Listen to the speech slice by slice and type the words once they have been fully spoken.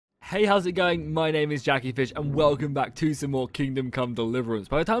Hey, how's it going? My name is jackiefishhh and welcome back to some more Kingdom Come Deliverance.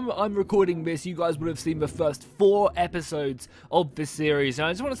 By the time I'm recording this, you guys would have seen the first 4 episodes of this series, and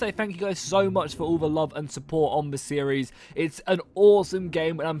I just want to say thank you guys so much for all the love and support on the series. It's an awesome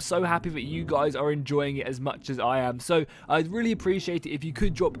game and I'm so happy that you guys are enjoying it as much as I am. So I'd really appreciate it if you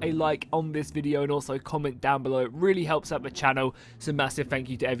could drop a like on this video and also comment down below. It really helps out the channel. So massive thank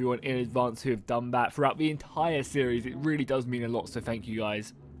you to everyone in advance who have done that throughout the entire series. It really does mean a lot, so thank you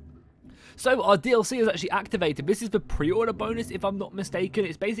guys. So our DLC is actually activated. This is the pre-order bonus, if I'm not mistaken.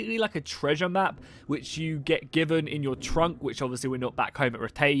 It's basically like a treasure map, which you get given in your trunk, which obviously we're not back home at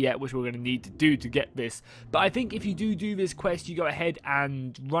Repel yet, which we're going to need to do to get this. But I think if you do this quest, you go ahead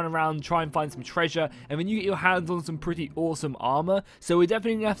and run around, try and find some treasure, and then you get your hands on some pretty awesome armor. So we're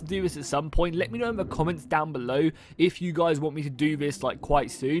definitely going to have to do this at some point. Let me know in the comments down below if you guys want me to do this like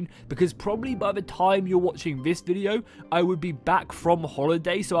quite soon, because probably by the time you're watching this video, I would be back from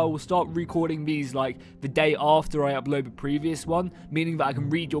holiday, so I will start recording these like the day after I upload the previous one, meaning that I can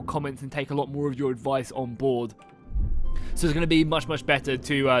read your comments and take a lot more of your advice on board. So it's going to be much better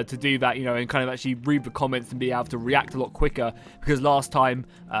to do that, you know, and kind of actually read the comments and be able to react a lot quicker, because last time,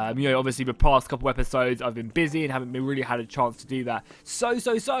 you know, obviously the past couple episodes I've been busy and haven't really had a chance to do that. So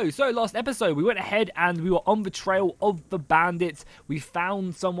last episode we went ahead and we were on the trail of the bandits. We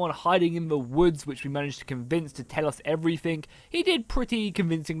found someone hiding in the woods, which we managed to convince to tell us everything. He did pretty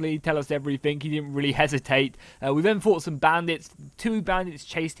convincingly tell us everything. He didn't really hesitate. We then fought some bandits. 2 bandits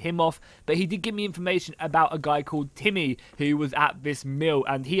chased him off, but he did give me information about a guy called Timmy, who was at this mill,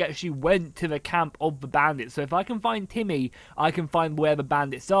 and he actually went to the camp of the bandits. So if I can find Timmy, I can find where the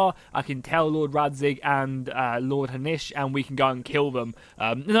bandits are. I can tell Lord Radzig and Lord Hanish, and we can go and kill them.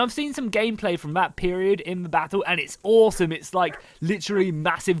 And I've seen some gameplay from that period in the battle, and it's awesome. It's like literally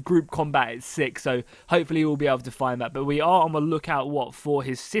massive group combat. It's sick. So hopefully we'll be able to find that. But we are on the lookout, for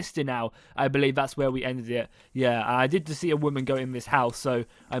his sister now. I believe that's where we ended it. Yeah, I did just see a woman go in this house, so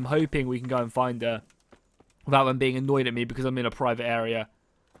I'm hoping we can go and find her without them being annoyed at me because I'm in a private area.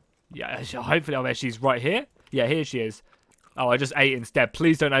 Yeah, hopefully, oh, she's right here. Yeah, here she is. Oh, I just ate instead.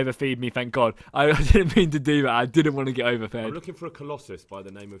 Please don't overfeed me, thank God. I didn't mean to do that. I didn't want to get overfed. I'm looking for a colossus by the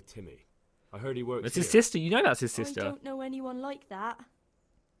name of Timmy. I heard he works That's here. his sister. You know that's his sister. I don't know anyone like that.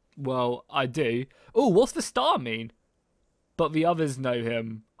 Well, I do. Oh, what's the star mean? But the others know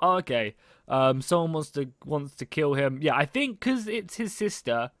him. Oh, okay. Someone wants to kill him. Yeah, I think because it's his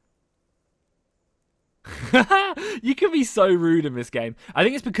sister. You can be so rude in this game. I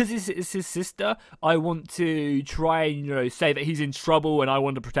think it's because it's his sister. I want to try and, you know, say that he's in trouble and I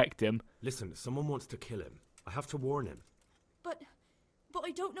want to protect him. Listen, someone wants to kill him. I have to warn him. But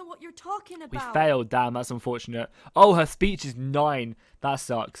I don't know what you're talking We about. failed. Damn, that's unfortunate. Oh, her speech is 9. That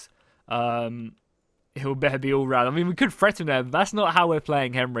sucks. He'll better be all round. I mean, we could threaten her. But that's not how we're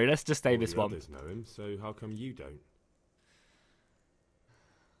playing, Henry. Let's just say this one. Others know him, so how come you don't?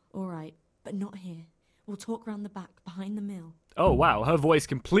 All right, but not here. We'll talk round the back, behind the mill. Oh, wow. Her voice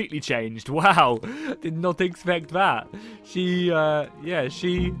completely changed. Wow. Did not expect that. She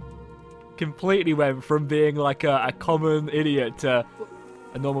completely went from being like a common idiot to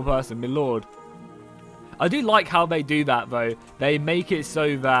a normal person. My lord. I do like how they do that, though. They make it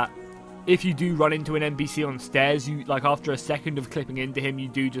so that if you do run into an NPC on stairs, you, like, after a second of clipping into him, you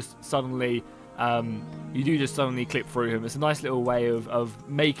do just suddenly clip through him. It's a nice little way of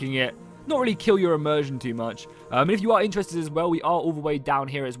making it not really kill your immersion too much. If you are interested as well, we are all the way down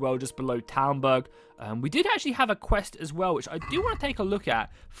here as well, just below Townburg. We did actually have a quest as well, which I do want to take a look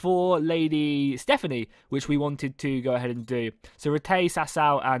at for Lady Stephanie, which we wanted to go ahead and do. So Ratay,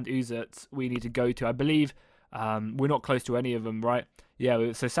 Sasau, and Uzert we need to go to. I believe we're not close to any of them, right?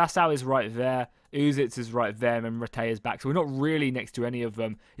 Yeah, so Sasau is right there. Uzert is right there, and Ratay is back. So we're not really next to any of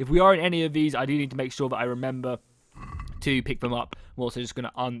them. If we are in any of these, I do need to make sure that I remember to pick them up. I'm also just going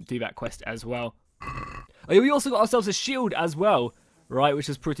to undo that quest as well. Oh, yeah, we also got ourselves a shield as well, right, which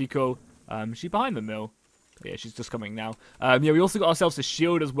is pretty cool. Is she behind the mill? Yeah, she's just coming now. Yeah, we also got ourselves a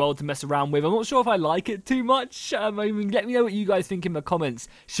shield as well to mess around with. I'm not sure if I like it too much. I mean, let me know what you guys think in the comments.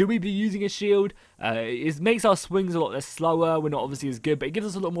 Should we be using a shield? It makes our swings a lot less slower. We're not obviously as good, but it gives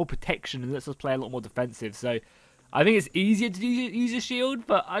us a lot more protection and lets us play a lot more defensive. So I think it's easier to use a shield,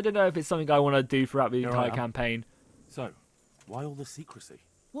 but I don't know if it's something I want to do throughout the entire campaign. So, why all the secrecy?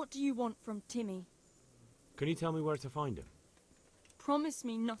 What do you want from Timmy? Can you tell me where to find him? Promise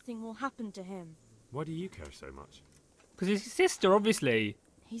me nothing will happen to him. Why do you care so much? Because it's his sister, obviously.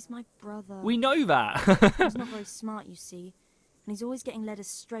 He's my brother. We know that. He's not very smart, you see. And he's always getting led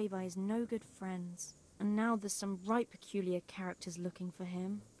astray by his no-good friends. And now there's some right peculiar characters looking for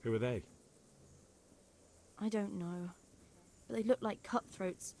him. Who are they? I don't know. But they look like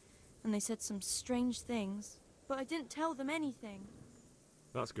cutthroats. and they said some strange things, but I didn't tell them anything.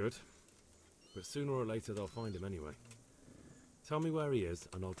 That's good. But sooner or later they'll find him anyway. Tell me where he is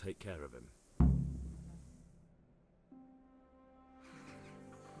and I'll take care of him.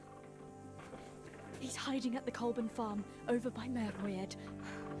 He's hiding at the Colburn farm, over by Motherboard.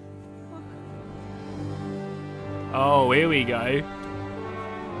 Oh, here we go.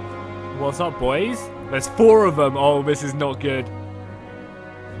 What's up, boys? There's 4 of them. Oh, this is not good.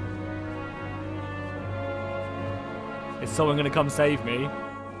 Is someone going to come save me?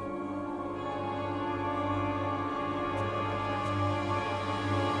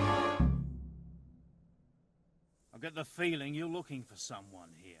 I get the feeling you're looking for someone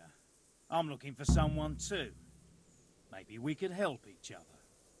here. I'm looking for someone too. Maybe we could help each other.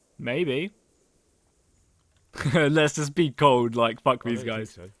 Maybe. Let's just be cold, like, fuck these I don't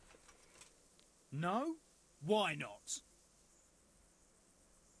guys. think so. No? Why not?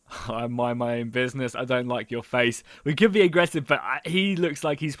 I mind my own business. I don't like your face. We could be aggressive, but he looks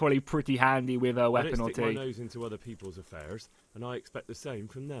like he's probably pretty handy with a I weapon don't or stick my two. nose into other people's affairs, and I expect the same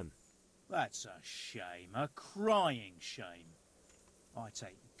from them. That's a shame, a crying shame. I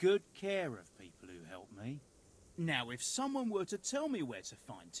take good care of people who help me. Now, if someone were to tell me where to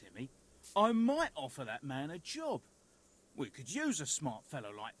find Timmy, I might offer that man a job. We could use a smart fellow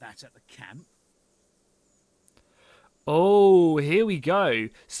like that at the camp. Oh, here we go.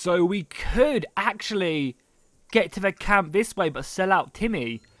 So we could actually get to the camp this way, but sell out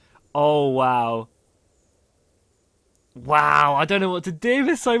Timmy. Oh, wow. Wow, I don't know what to do.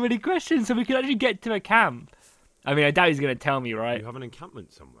 There's so many questions. So we could actually get to the camp. I mean, I doubt he's going to tell me, right? You have an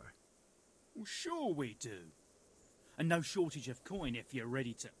encampment somewhere? Well, sure we do. And no shortage of coin if you're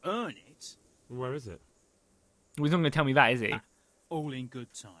ready to earn it. Where is it? He's not going to tell me that, is he? All in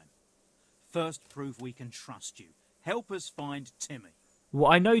good time. First, prove we can trust you. Help us find Timmy.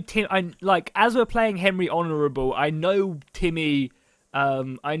 Well, I know like, as we're playing Henry Honourable, I know Timmy,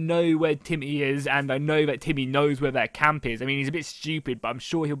 I know where Timmy is, and I know that Timmy knows where their camp is. I mean, he's a bit stupid, but I'm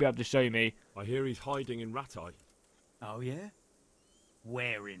sure he'll be able to show me. I hear he's hiding in Ratai. Oh, yeah?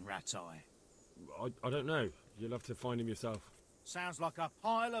 Where in Ratai? I don't know. You'll have to find him yourself. Sounds like a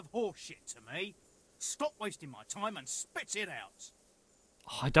pile of horseshit to me. Stop wasting my time and spit it out.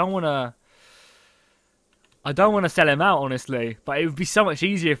 Oh, I don't want to sell him out, honestly, but it would be so much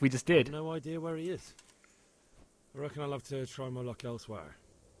easier if we just did. No idea where he is. I reckon I'll have to try my luck elsewhere.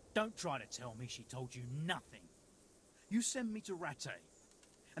 Don't try to tell me she told you nothing. You send me to Rattay,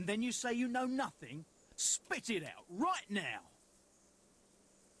 and then you say you know nothing? Spit it out, right now!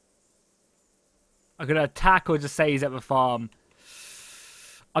 I'm going to attack or just say he's at the farm.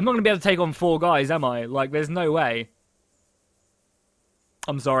 I'm not going to be able to take on 4 guys, am I? Like, there's no way.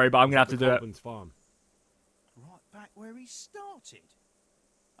 I'm sorry, but I'm going to have to do it. Colburn's farm. Right back where he started.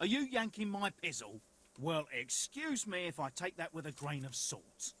 Are you yanking my pizzle? Well, excuse me if I take that with a grain of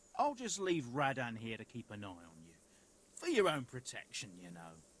salt. I'll just leave Radan here to keep an eye on you. For your own protection, you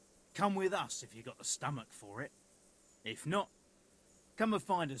know. Come with us if you got the stomach for it. If not, come and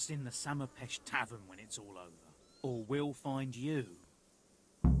find us in the Samapesh Tavern when it's all over. Or we'll find you.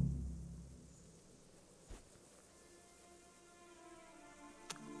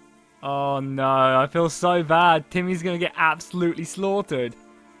 Oh no, I feel so bad. Timmy's going to get absolutely slaughtered.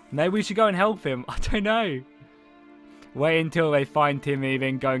 Maybe we should go and help him. I don't know. Wait until they find Timmy,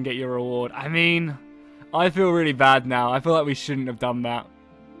 then go and get your reward. I mean, I feel really bad now. I feel like we shouldn't have done that.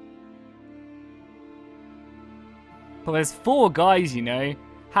 But there's 4 guys, you know.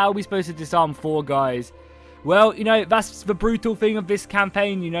 How are we supposed to disarm 4 guys? Well, you know, that's the brutal thing of this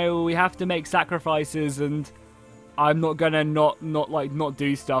campaign, you know. We have to make sacrifices, and I'm not gonna not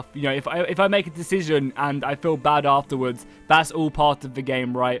do stuff. You know, if I make a decision and I feel bad afterwards, that's all part of the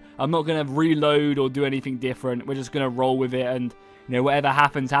game, right? I'm not gonna reload or do anything different. We're just gonna roll with it, and you know, whatever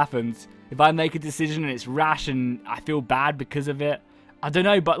happens, happens. If I make a decision and it's rash and I feel bad because of it, I don't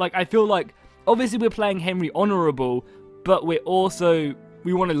know. But like, I feel like obviously we're playing Henry Honourable, but we want to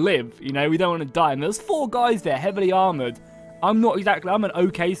live. You know, we don't want to die. And there's 4 guys there, heavily armoured. I'm an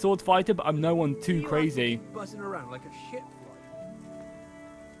okay sword fighter, but I'm no one too crazy. Buzzing around like a ship.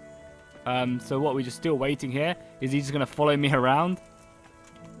 So what, we just still waiting here? Is he just going to follow me around?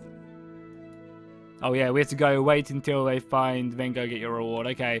 Oh yeah, we have to go wait until they find, then go get your reward.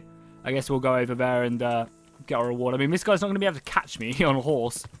 Okay, I guess we'll go over there and get our reward. I mean, this guy's not going to be able to catch me on a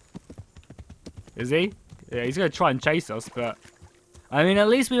horse. Is he? Yeah, he's going to try and chase us, but I mean, at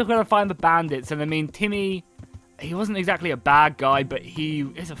least we're going to find the bandits. And I mean, Timmy, he wasn't exactly a bad guy, but he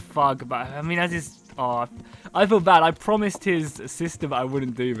is a thug. But I mean, I feel bad. I promised his sister that I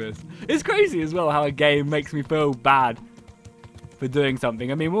wouldn't do this. It's crazy as well how a game makes me feel bad for doing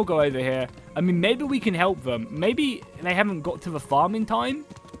something. I mean, we'll go over here. I mean, maybe we can help them. Maybe they haven't got to the farm in time.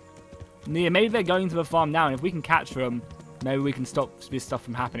 Yeah, maybe they're going to the farm now, and if we can catch them, maybe we can stop this stuff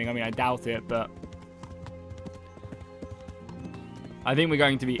from happening. I mean, I doubt it, but I think we're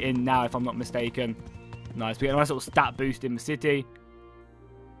going to be in now, if I'm not mistaken. Nice. We get a nice little stat boost in the city.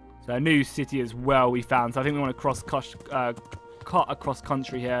 So a new city as well we found. So I think we want to cut across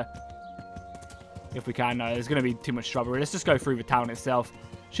country here. If we can. No, there's going to be too much shrubbery. Let's just go through the town itself.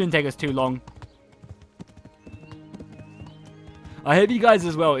 Shouldn't take us too long. I hope you guys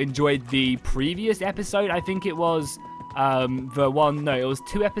as well enjoyed the previous episode. I think it was it was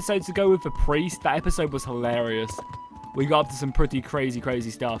 2 episodes ago with the priest. That episode was hilarious. We got up to some pretty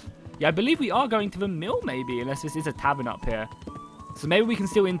crazy stuff. Yeah, I believe we are going to the mill maybe, unless this is a tavern up here. So maybe we can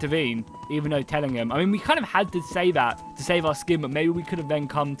still intervene, even though telling him. I mean, we kind of had to say that to save our skin, but maybe we could have then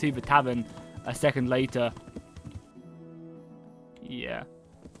come to the tavern a second later. Yeah.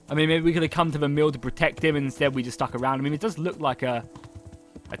 I mean, maybe we could have come to the mill to protect him, and instead we just stuck around. I mean, it does look like a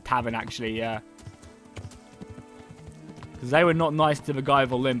tavern, actually, yeah. Because they were not nice to the guy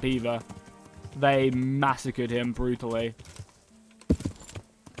with a limp, either. They massacred him brutally.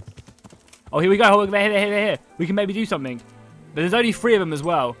 Oh, here we go. Oh, they're here. We can maybe do something. But there's only 3 of them as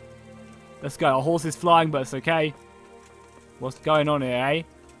well. Let's go. Our horse is flying, but it's okay. What's going on here, eh?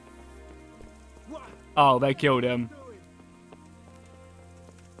 Oh, they killed him.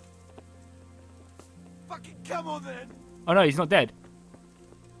 Come on then. Oh no, he's not dead.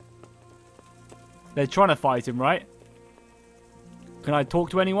 They're trying to fight him, right? Can I talk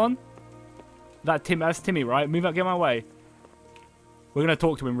to anyone? That's Timmy, right? Move out, get my way. We're gonna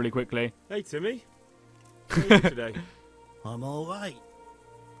talk to him really quickly. Hey, Timmy. How are you today? I'm all right.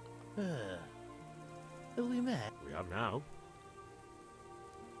 Have we met? We have now.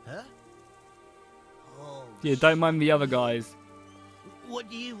 Huh? Oh, Yeah, don't mind the other guys. what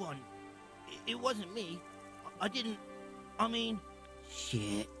do you want? It wasn't me. I didn't... I mean...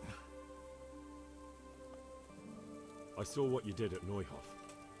 Shit. I saw what you did at Neuhof.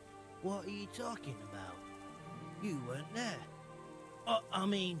 What are you talking about? You weren't there. I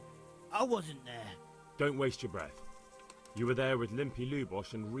mean, I wasn't there. Don't waste your breath. You were there with Limpy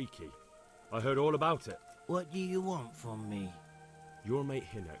Lubosh and Riki. I heard all about it. What do you want from me? Your mate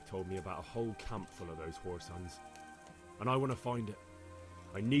Hinek told me about a whole camp full of those whoresons. And I want to find it.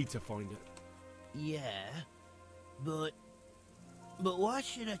 I need to find it. Yeah, but why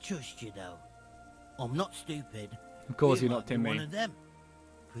should I trust you though? I'm not stupid. Of course You you're might not be Timmy. one of them,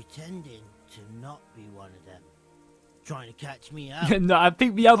 pretending to not be one of them, trying to catch me out. No, I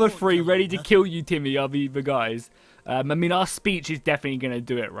think the other I won't 3 tell ready you to nothing. kill you, Timmy, are the guys. I mean, our speech is definitely going to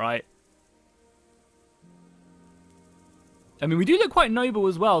do it, right? I mean, we do look quite noble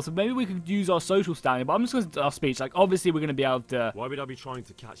as well, so maybe we could use our social standing. But I'm just going to our speech. Like, obviously, we're going to be able to Why would I be trying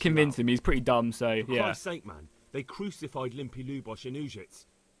to catch convince you him. He's pretty dumb, so out? For yeah. Christ's sake, man. They crucified Limpy Lubosh and Ujits.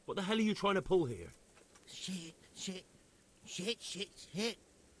 What the hell are you trying to pull here? Shit.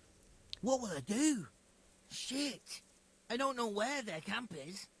 What will I do? Shit. I don't know where their camp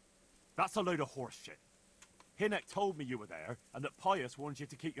is. That's a load of horse shit. Hinek told me you were there, and that Pius warned you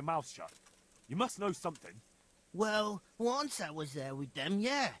to keep your mouth shut. You must know something. Well, once I was there with them,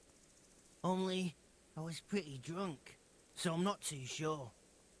 yeah. Only, I was pretty drunk, so I'm not too sure.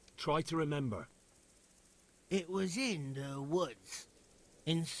 Try to remember. It was in the woods.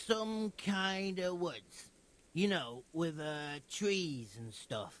 In some kind of woods. You know, with trees and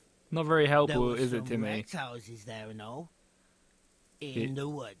stuff. Not very There helpful, was is it, some Timmy? wrecked houses there and all. In the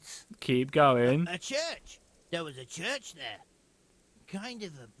woods. Keep going. A church. There was a church there. Kind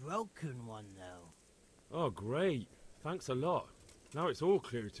of a broken one, though. Oh, great. Thanks a lot. Now it's all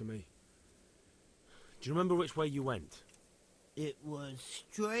clear to me. Do you remember which way you went? It was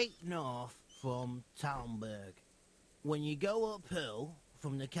straight north from Talmberg. When you go uphill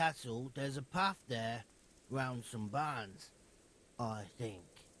from the castle, there's a path there round some barns, I think.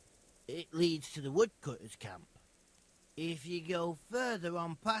 It leads to the woodcutters' camp. If you go further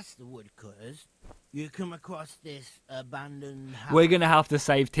on past the woodcutters, you come across this abandoned house. We're going to have to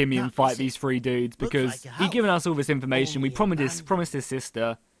save Timmy and Now, fight is it- these 3 dudes looks because like a he's given house, us all this information. We only promised abandoned. his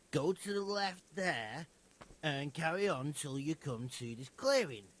sister. Go to the left there and carry on till you come to this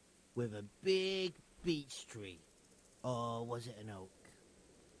clearing with a big beech tree. Or was it an oak?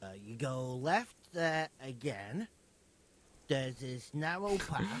 You go left there again. There's this narrow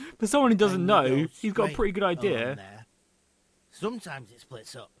path. For someone who doesn't and know, you go he's got a straight pretty good along idea. there. Sometimes it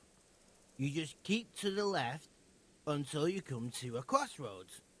splits up. You just keep to the left until you come to a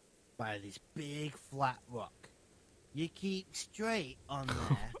crossroads by this big flat rock. You keep straight on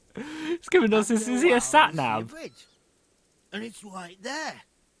there. He's giving us this. After Is he while, a sat you see a nav? bridge. And it's right there.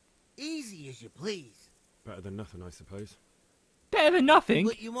 Easy as you please. Better than nothing, I suppose. Better than nothing.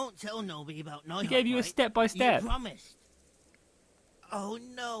 But you won't tell nobody about Night. He gave you a right? step-by-step. You promised. Oh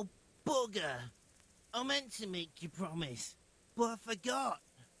no, bugger. I meant to make you promise, but I forgot.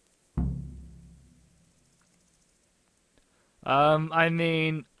 I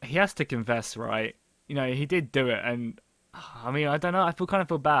mean, he has to confess, right? You know, he did do it, and I mean, I don't know. I kind of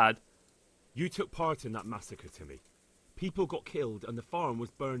feel bad. You took part in that massacre, Timmy. People got killed and the farm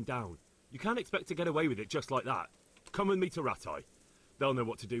was burned down. You can't expect to get away with it just like that. Come with me to Ratai. They'll know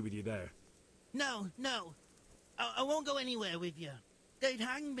what to do with you there. No, no. I won't go anywhere with you. They'd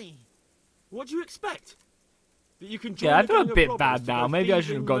hang me. What do you expect? That you can join Yeah, I a feel a gang of bit robbers bad to now. go Maybe I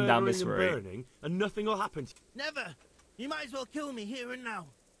should have thieving, gone down this murdering, and route. burning, and nothing will happen to you. Never. You might as well kill me here and now.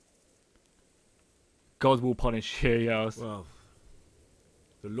 God will punish you, yes. Well,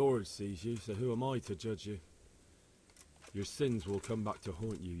 the Lord sees you, so who am I to judge you? Your sins will come back to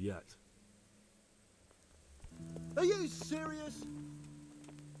haunt you yet. Are you serious?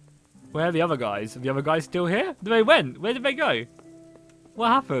 Where are the other guys? Are the other guys still here? They went. Where did they go? What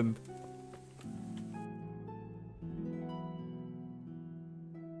happened?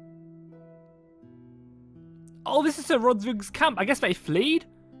 Oh, this is Sir Rodrig's camp. I guess they fled?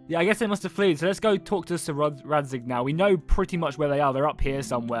 Yeah, I guess they must have fled. So let's go talk to Sir Radzig now. We know pretty much where they are. They're up here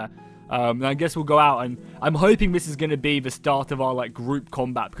somewhere. And I guess we'll go out, and I'm hoping this is going to be the start of our like group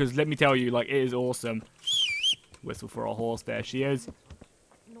combat, because let me tell you, like, it is awesome. Whistle for a horse. There she is.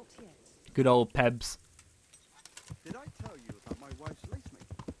 Not yet. Good old Pebs. Did I tell you about my wife's lacemaking?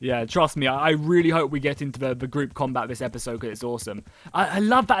 Yeah, trust me, I really hope we get into the group combat this episode, because it's awesome. I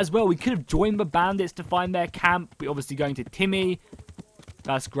love that as well. We could have joined the bandits to find their camp. We're obviously going to Timmy.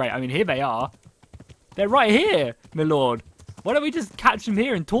 That's great. I mean, here they are. They're right here, my lord. Why don't we just catch them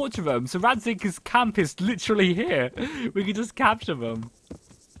here and torture them? So Radzig's camp is literally here. We could just capture them.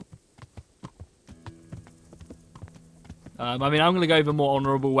 I mean, I'm going to go the more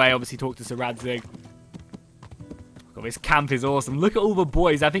honourable way. Obviously, talk to Sir Radzig. God, this camp is awesome. Look at all the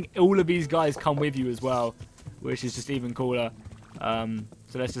boys. I think all of these guys come with you as well, which is just even cooler. So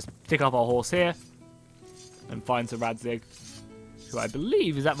let's just pick up our horse here and find Sir Radzig, who I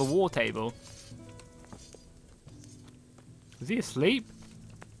believe is at the war table. Is he asleep?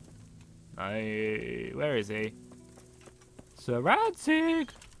 Where is he? Sir Radzig!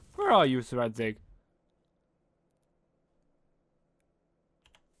 Where are you, Sir Radzig?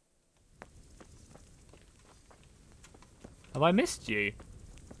 Have I missed you?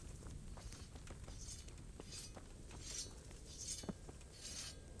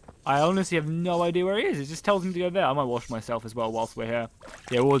 I honestly have no idea where he is. It just tells me to go there. I might wash myself as well whilst we're here.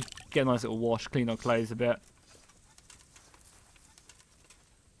 Yeah, we'll get a nice little wash, clean our clothes a bit.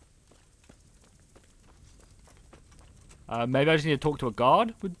 Maybe I just need to talk to a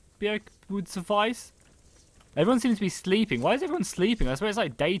guard. Would suffice. Everyone seems to be sleeping. Why is everyone sleeping? I swear it's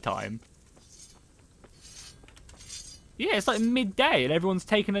like daytime. Yeah, it's like midday and everyone's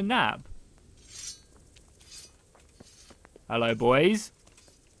taking a nap. Hello, boys.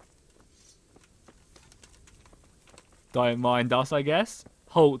 Don't mind us, I guess.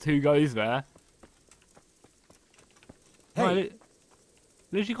 Halt, who goes there? Hey. No,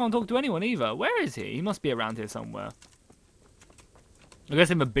 literally can't talk to anyone either. Where is he? He must be around here somewhere. I guess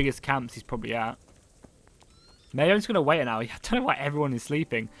in the biggest camps he's probably at. Maybe I'm just going to wait an hour. I don't know why everyone is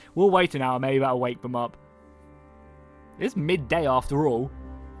sleeping. We'll wait an hour. Maybe that'll wake them up. It's midday after all.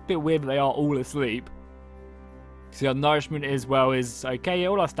 Bit weird that they are all asleep. So our nourishment as well is okay. Yeah,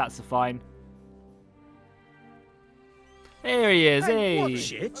 all our stats are fine. There he is. Hey, what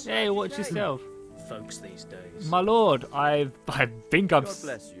shit? Hey, watch yourself. Folks these days. My lord, I think I've God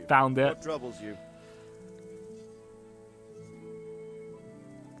bless you. found it. What troubles you?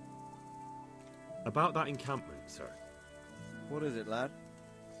 About that encampment, sir. What is it, lad?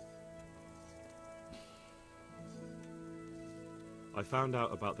 I found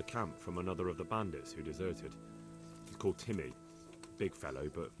out about the camp from another of the bandits who deserted. He's called Timmy. Big fellow,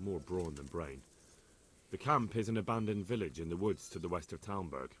 but more brawn than brain. The camp is an abandoned village in the woods to the west of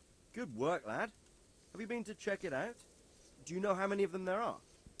Talmberg. Good work, lad. Have you been to check it out? Do you know how many of them there are?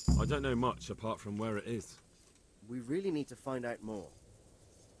 I don't know much apart from where it is. We really need to find out more.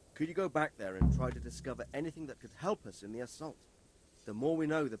 Could you go back there and try to discover anything that could help us in the assault? The more we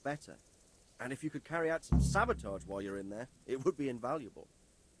know, the better. And if you could carry out some sabotage while you're in there, it would be invaluable.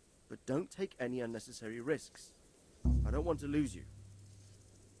 But don't take any unnecessary risks. I don't want to lose you.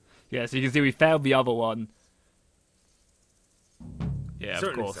 Yeah, so you can see we failed the other one. Yeah,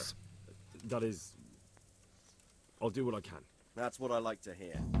 Certainly, of course. sir. That is... I'll do what I can. That's what I like to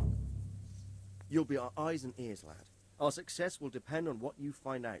hear. You'll be our eyes and ears, lad. Our success will depend on what you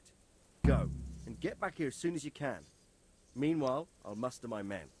find out. Go, and get back here as soon as you can. Meanwhile, I'll muster my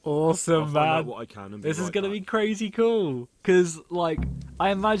men. Awesome, I'll find out man. what I can and be This is right going to back. be crazy cool. Because, like, I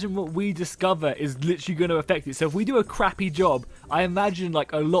imagine what we discover is literally going to affect it. So if we do a crappy job, I imagine,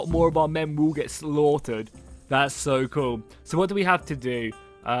 like, a lot more of our men will get slaughtered. That's so cool. So what do we have to do?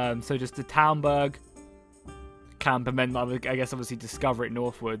 So just to Talmberg camp, and then, I guess, obviously discover it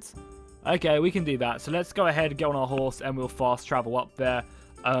northwards. Okay, we can do that. So let's go ahead and get on our horse, and we'll fast travel up there.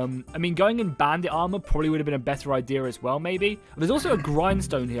 I mean, going in bandit armor probably would have been a better idea as well, maybe. There's also a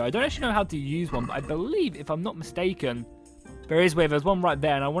grindstone here. I don't actually know how to use one, but I believe, if I'm not mistaken, there's one right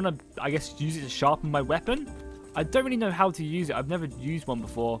there, and I want to, I guess, use it to sharpen my weapon. I don't really know how to use it. I've never used one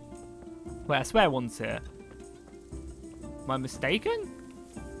before. Wait, I swear one's here. Am I mistaken?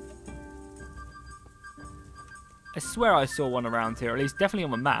 I swear I saw one around here, or at least definitely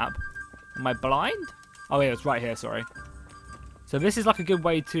on the map. Am I blind? Oh, yeah, it's right here, sorry. So this is like a good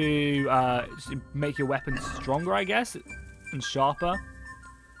way to make your weapons stronger, I guess, and sharper.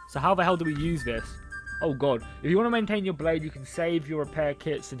 So how the hell do we use this? Oh god. If you want to maintain your blade, you can save your repair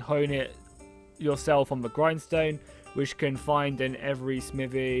kits and hone it yourself on the grindstone, which you can find in every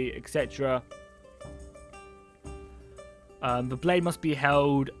smithy, etc. The blade must be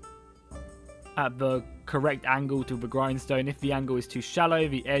held at the correct angle to the grindstone. If the angle is too shallow,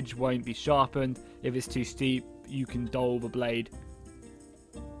 the edge won't be sharpened. If it's too steep, you can dull the blade.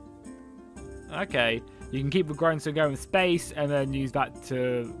 Okay, you can keep the grindstone going with space and then use that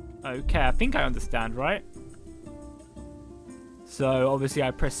to... Okay, I think I understand, right? So obviously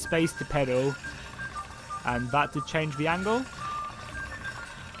I press space to pedal and that to change the angle.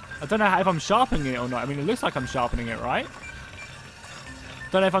 I don't know if I'm sharpening it or not. I mean, it looks like I'm sharpening it, right?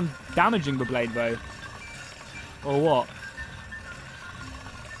 Don't know if I'm damaging the blade though, or what.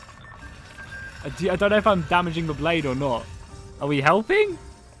 I don't know if I'm damaging the blade or not. Are we helping?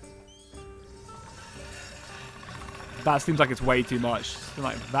 That seems like it's way too much. Something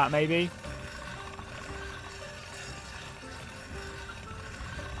like that, maybe?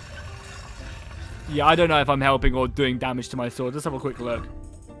 Yeah, I don't know if I'm helping or doing damage to my sword. Let's have a quick look.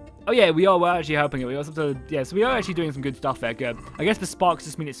 Oh yeah, we're actually helping it. So we are actually doing some good stuff there. Good. I guess the sparks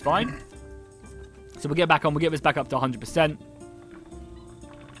just mean it's fine. So we'll get back on. We'll get this back up to 100%.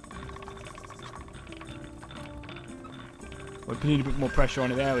 We need a bit more pressure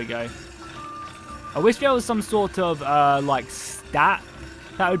on it. There we go. I wish there was some sort of like stat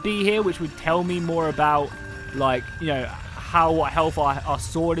that would be here, which would tell me more about, like, you know, what health our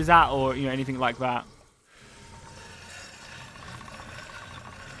sword is at, or, you know, anything like that.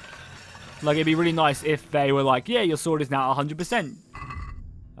 Like, it'd be really nice if they were like, yeah, your sword is now 100%.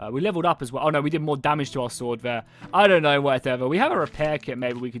 We leveled up as well. Oh no, we did more damage to our sword there. I don't know, whatever. We have a repair kit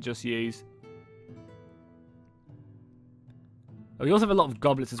maybe we could just use. We also have a lot of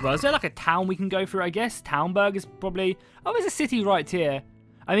goblets as well. Is there like a town we can go through, I guess? Talmberg is probably... Oh, there's a city right here.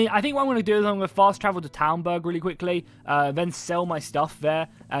 I mean, I think what I'm going to do is I'm going to fast travel to Talmberg really quickly, then sell my stuff there,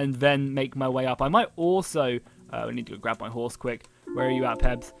 and then make my way up. I might also... I need to go grab my horse quick. Where are you at,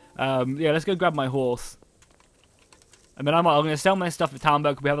 Pebs? Yeah, let's go grab my horse. And then I'm going to sell my stuff at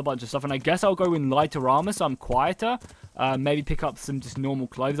Talmberg. We have a bunch of stuff, and I guess I'll go in lighter armor, so I'm quieter. Maybe pick up some just normal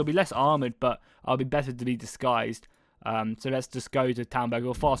clothes. I'll be less armored, but I'll be better to be disguised. So let's just go to Talmberg.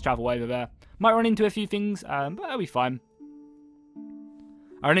 We'll fast travel over there. Might run into a few things, but that'll be fine.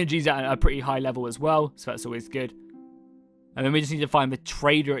 Our energy's at a pretty high level as well, so that's always good. And then we just need to find the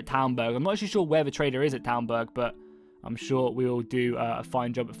trader at Talmberg. I'm not actually sure where the trader is at Talmberg, but I'm sure we will do a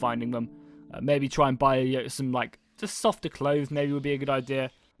fine job at finding them. Maybe try and buy some, like, just softer clothes maybe would be a good idea.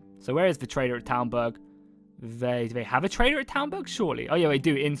 So where is the trader at Talmberg? Do they have a trader at Talmberg? Surely. Oh yeah, they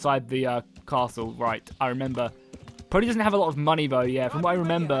do, inside the castle. Right, I remember. Probably doesn't have a lot of money though, yeah. From what I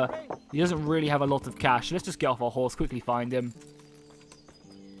remember, he doesn't really have a lot of cash. Let's just get off our horse, quickly find him.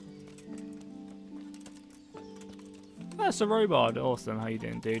 Ah, Sir Robard. Awesome, how you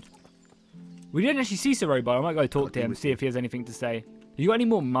doing, dude? We didn't actually see Sir Robard. I might go talk to him, see if he has anything to say. You got any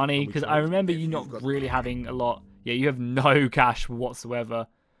more money? Because I remember you not really having a lot. Yeah, you have no cash whatsoever.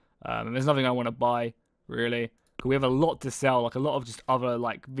 And there's nothing I want to buy, really. We have a lot to sell, like a lot of just other,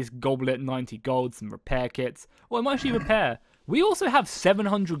 like this goblet, 90 gold, some repair kits. Well, I'm actually repair. We also have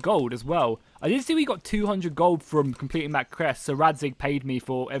 700 gold as well. I did see we got 200 gold from completing that quest, so Radzig paid me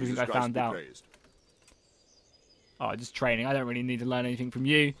for everything I found out. Oh, just training. I don't really need to learn anything from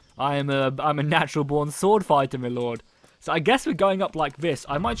you. I'm a natural-born sword fighter, my lord. So I guess we're going up like this.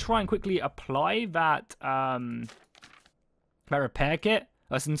 I might try and quickly apply that repair kit.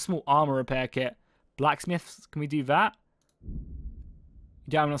 Some small armor repair kit. Blacksmiths, can we do that?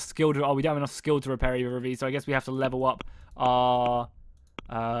 don't have enough skill to... Oh, we don't have enough skill to repair either of these, so I guess we have to level up our...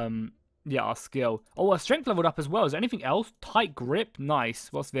 yeah, our skill. Oh, our strength leveled up as well. Is there anything else? Tight grip? Nice.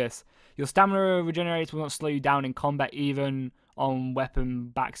 What's this? Your stamina regenerates will not slow you down in combat, even on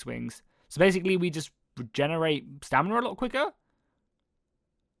weapon backswings. So basically, we just regenerate stamina a lot quicker?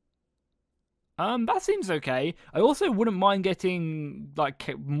 That seems okay. I also wouldn't mind getting,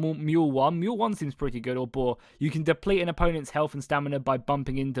 like, Mule 1. Mule 1 seems pretty good, or Boar. You can deplete an opponent's health and stamina by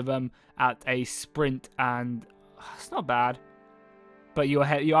bumping into them at a sprint, and it's not bad. But your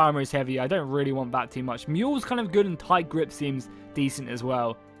armor is heavy. I don't really want that too much. Mule's kind of good, and tight grip seems decent as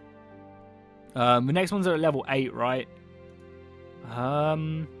well. The next ones are at level 8, right?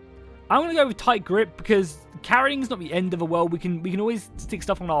 I'm going to go with tight grip because carrying is not the end of the world. We can always stick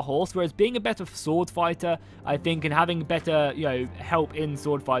stuff on our horse, whereas being a better sword fighter, I think, and having better, you know, help in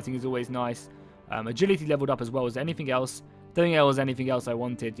sword fighting is always nice. Agility leveled up as well. Is there anything else? Don't think there was anything else I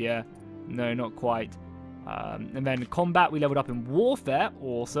wanted, yeah. No, not quite. And then combat, we leveled up in warfare.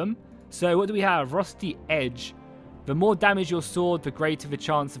 Awesome. So what do we have? Rusty Edge. The more damage your sword, the greater the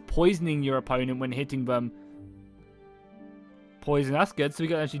chance of poisoning your opponent when hitting them. Poison, that's good. So we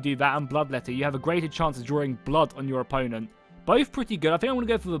can actually do that. And Bloodletter. You have a greater chance of drawing blood on your opponent. Both pretty good. I think I'm going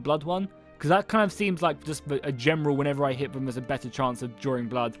to go for the blood one, because that kind of seems like just a general, whenever I hit them, there's a better chance of drawing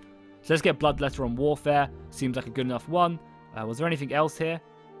blood. So let's get Bloodletter on warfare. Seems like a good enough one. Was there anything else here?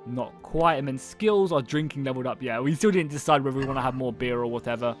 Not quite. And then skills or drinking leveled up. Yeah, we still didn't decide whether we want to have more beer or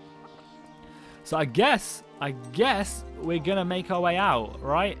whatever. So I guess we're going to make our way out,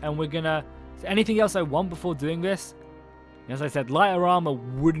 right? And we're going to... Is there anything else I want before doing this? As I said, lighter armor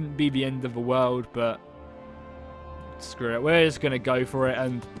wouldn't be the end of the world, but screw it. We're just going to go for it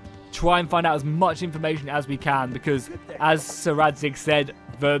and try and find out as much information as we can, because as Sir Radzig said,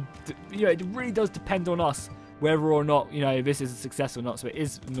 it really does depend on us whether or not, you know, this is a success or not. So it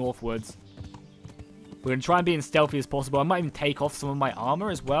is northwards. We're going to try and be as stealthy as possible. I might even take off some of my armor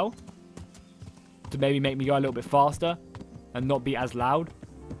as well to maybe make me go a little bit faster and not be as loud.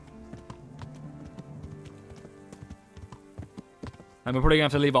 And we're probably going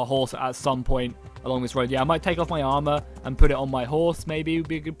to have to leave our horse at some point along this road. Yeah, I might take off my armor and put it on my horse, maybe would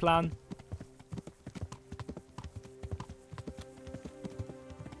be a good plan.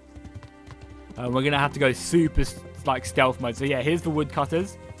 We're going to have to go super, like, stealth mode. So yeah, here's the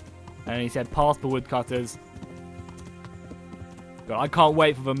woodcutters. And he said past the woodcutters. God, I can't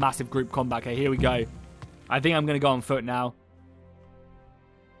wait for the massive group combat. Okay, here we go. I think I'm going to go on foot now.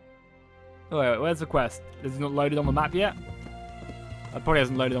 Oh, wait, where's the quest? Is it not loaded on the map yet? It probably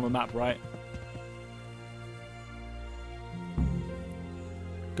hasn't loaded on the map, right?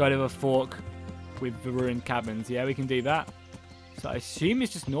 Go to the fork with the ruined cabins. Yeah, we can do that. So I assume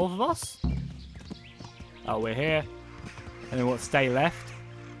it's just north of us. Oh, we're here. And then what? Stay left.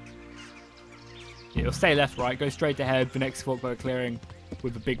 Yeah, it'll stay left, right? Go straight ahead. The next fork by clearing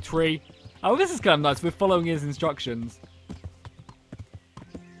with the big tree. Oh, this is kind of nice. We're following his instructions.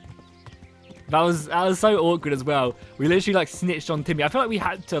 That was so awkward as well. We literally, like, snitched on Timmy. I feel like we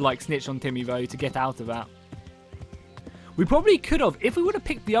had to, like, snitch on Timmy, though, to get out of that. We probably could have. If we would have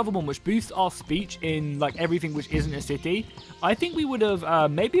picked the other one, which boosts our speech in, like, everything which isn't a city, I think we would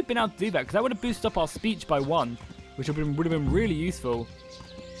have maybe been able to do that, because that would have boosted up our speech by 1, which would have been really useful.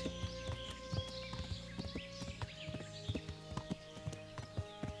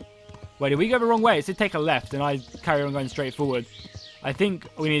 Wait, did we go the wrong way? It said take a left, and I carry on going straight forward. I think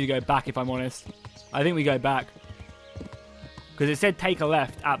we need to go back, if I'm honest. I think we go back. Because it said take a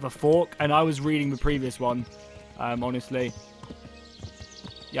left at the fork, and I was reading the previous one, honestly.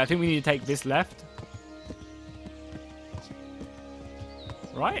 Yeah, I think we need to take this left.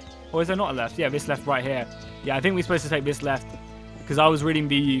 Right? Or is there not a left? Yeah, this left right here. Yeah, I think we're supposed to take this left, because I was reading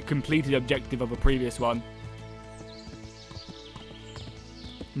the completed objective of a previous one.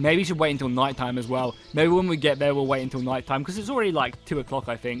 Maybe we should wait until nighttime as well. Maybe when we get there, we'll wait until nighttime, because it's already like 2 o'clock,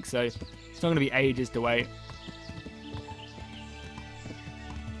 I think, so it's not going to be ages to wait.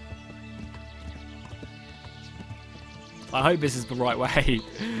 I hope this is the right way.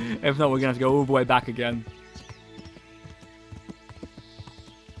 If not, we're going to have to go all the way back again.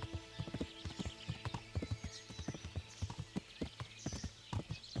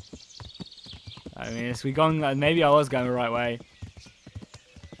 I mean, if we gone, maybe I was going the right way.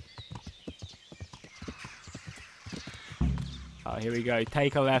 Oh, here we go.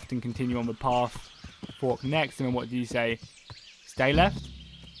 Take a left and continue on the path. Fork next, and then what do you say? Stay left?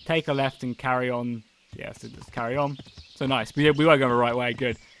 Take a left and carry on. Yeah, so just carry on. So nice. We were going the right way.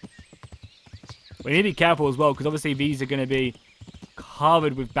 Good. We need to be careful as well, because obviously these are going to be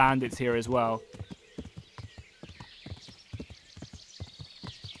covered with bandits here as well.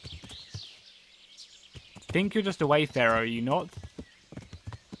 think you're just a wayfarer, are you not?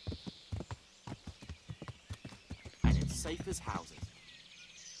 And it's safe as houses.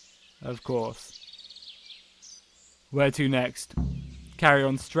 Of course. Where to next? Carry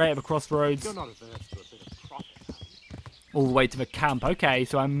on straight up across the roads. You're not averse to a bit of profit, are you? All the way to the camp. Okay,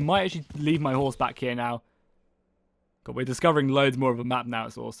 so I might actually leave my horse back here now. God, we're discovering loads more of a map now.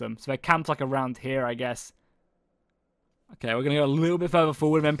 It's awesome. So their camp's like around here, I guess. Okay, we're going to go a little bit further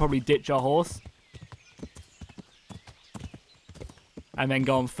forward and then probably ditch our horse. And then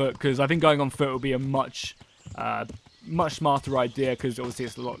go on foot, because I think going on foot will be a much smarter idea, because obviously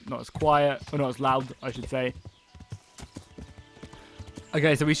it's not as quiet, or not as loud, I should say.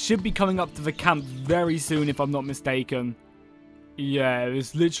 Okay, so we should be coming up to the camp very soon, if I'm not mistaken. Yeah,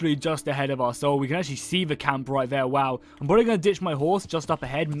 it's literally just ahead of us. So we can actually see the camp right there. Wow. I'm probably going to ditch my horse just up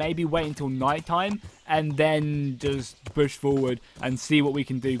ahead. Maybe wait until nighttime. And then just push forward and see what we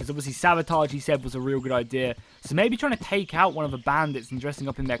can do. Because obviously sabotage, he said, was a real good idea. So maybe trying to take out one of the bandits and dressing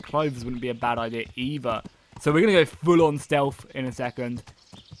up in their clothes wouldn't be a bad idea either. So we're going to go full on stealth in a second.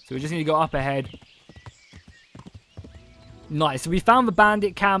 So we just need to go up ahead. Nice. So we found the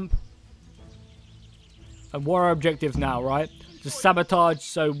bandit camp. And what are our objectives now, right? Just sabotage,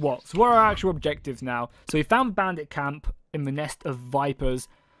 so what? So what are our actual objectives now? So we found bandit camp in the nest of vipers.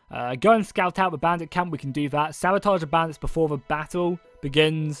 Go and scout out the bandit camp, we can do that. Sabotage the bandits before the battle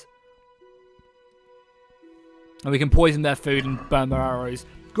begins. And we can poison their food and burn their arrows.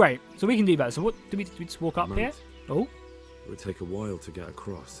 Great, so we can do that. So what, do we just walk up here? Oh? It would take a while to get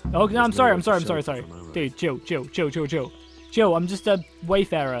across. Oh, no, I'm sorry. Sorry. Dude, chill. Chill, I'm just a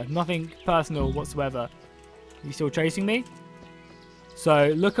wayfarer. Nothing personal whatsoever. You still chasing me? So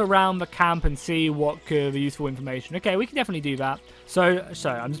look around the camp and see what could be useful information. Okay, we can definitely do that. So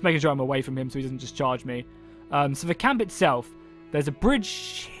I'm just making sure I'm away from him so he doesn't just charge me. So the camp itself, there's a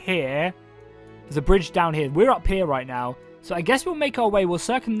bridge here. There's a bridge down here. We're up here right now. So I guess we'll make our way. We'll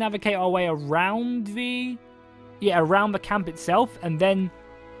circumnavigate our way around around the camp itself, and then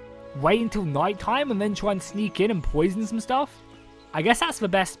wait until nighttime and then try and sneak in and poison some stuff. I guess that's the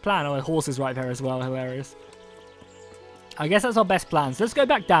best plan. Oh, the horse is right there as well. Hilarious. I guess that's our best plan. So let's go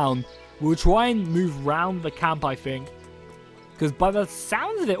back down. We'll try and move round the camp, I think. Because by the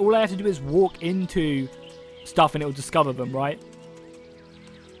sounds of it, all I have to do is walk into stuff and it will discover them, right?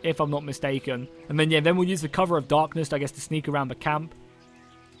 If I'm not mistaken. And then, yeah, then we'll use the cover of darkness, I guess, to sneak around the camp.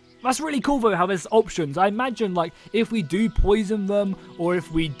 That's really cool, though, how there's options. I imagine, like, if we do poison them, or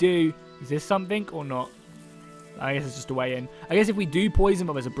if we do... Is this something or not? I guess it's just a way in. I guess if we do poison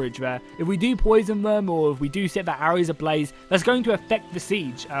them, there's a bridge there. If we do poison them, or if we do set their arrows ablaze, that's going to affect the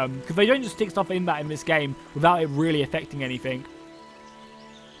siege. Because they don't just stick stuff in that in this game without it really affecting anything.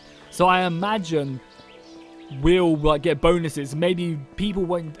 So I imagine we'll like get bonuses. Maybe people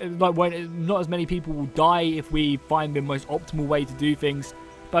not as many people will die if we find the most optimal way to do things.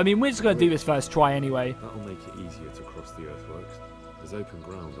 But I mean, we're just going to do this first try anyway. That'll make it easier to cross the earthworks. There's open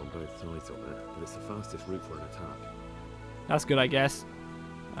ground on both sides of it, but it's the fastest route for an attack. That's good, I guess.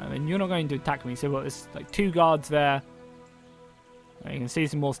 I mean, you're not going to attack me, so what, there's like 2 guards there. You can see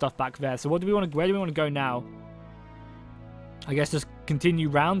some more stuff back there. So what do we want to? Where do we want to go now? I guess just continue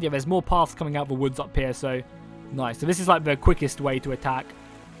round. Yeah, there's more paths coming out of the woods up here, so nice. So this is like the quickest way to attack.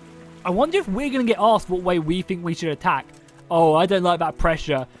 I wonder if we're going to get asked what way we think we should attack. Oh, I don't like that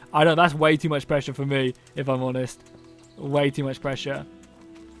pressure. I don't. That's way too much pressure for me, if I'm honest. Way too much pressure.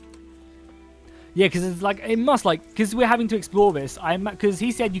 Yeah, because it's like, it must like, because we're having to explore this. Because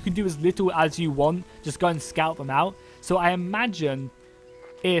he said you can do as little as you want, just go and scout them out. So I imagine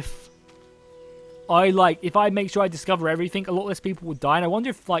if I make sure I discover everything, a lot less people will die. And I wonder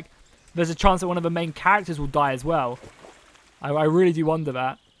if like there's a chance that one of the main characters will die as well. I really do wonder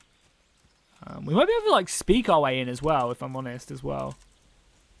that. We might be able to like speak our way in as well, if I'm honest as well.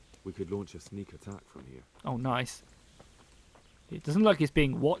 We could launch a sneak attack from here. Oh, nice. It doesn't look like it's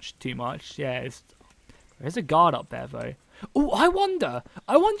being watched too much. Yeah, there's a guard up there, though. Oh, I wonder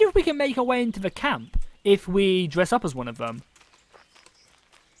if we can make our way into the camp if we dress up as one of them.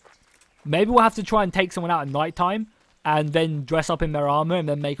 Maybe we'll have to try and take someone out at nighttime and then dress up in their armor and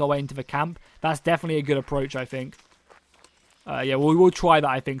then make our way into the camp. That's definitely a good approach, I think. Yeah, we'll try that,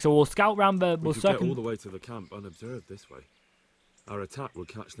 I think. So we'll scout around the... We could get all the way to the camp unobserved this way. Our attack would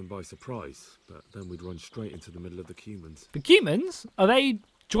catch them by surprise, but then we'd run straight into the middle of the humans. The humans? Are they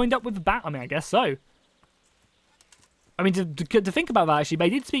joined up with the bat? I mean, I guess so. I mean, to think about that, actually,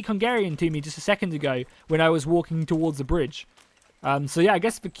 they did speak Hungarian to me just a second ago when I was walking towards the bridge. So yeah, I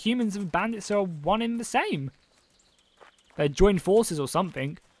guess the humans and bandits are one in the same. They joined forces or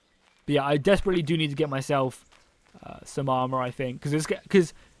something. But yeah, I desperately do need to get myself some armor, I think.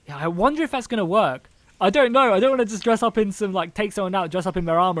 Because yeah, I wonder if that's going to work. I don't know. I don't want to just dress up in some, like, take someone out, dress up in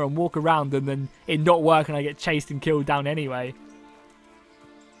their armor and walk around and then it not work and I get chased and killed down anyway.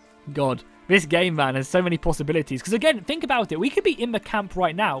 God, this game, man, has so many possibilities. Because, again, think about it. We could be in the camp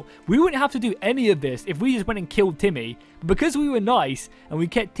right now. We wouldn't have to do any of this if we just went and killed Timmy. But because we were nice and we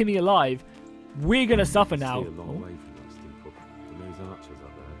kept Timmy alive, we're going to suffer now. See a long way from that steeple. And those archers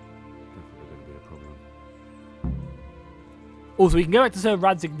up there, definitely going to be a problem. Also, we can go back to Sir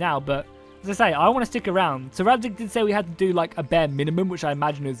Radzig now, but as I say, I want to stick around. So Radzig did say we had to do like a bare minimum, which I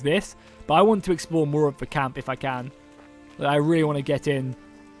imagine is this. But I want to explore more of the camp if I can. Like, I really want to get in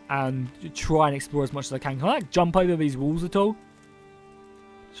and try and explore as much as I can. Can I like jump over these walls at all?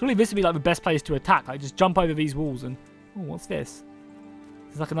 Surely this would be like the best place to attack. Like just jump over these walls and... Oh, what's this?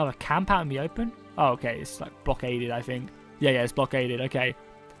 Is like another camp out in the open? Oh, okay. It's like blockaded, I think. Yeah, it's blockaded. Okay.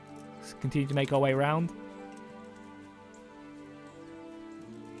 Let's continue to make our way around.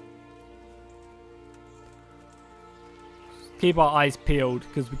 Keep our eyes peeled,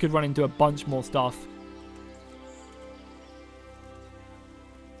 because we could run into a bunch more stuff.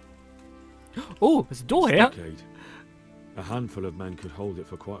 Oh, there's a door here. Stockade. A handful of men could hold it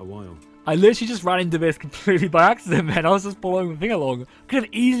for quite a while. I literally just ran into this completely by accident, man. I was just following the thing along. Could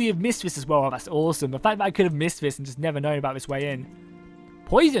have easily have missed this as well. Oh, that's awesome. The fact that I could have missed this and just never known about this way in.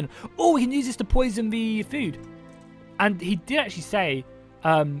 Poison. Oh, we can use this to poison the food. And he did actually say,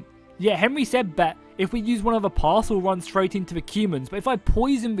 yeah, Henry said that if we use one of the paths, we'll run straight into the cumins. But if I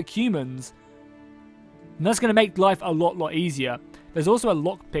poison the cumins, then that's going to make life a lot easier. There's also a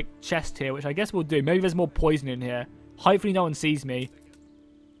lockpick chest here, which I guess we'll do. Maybe there's more poison in here. Hopefully no one sees me.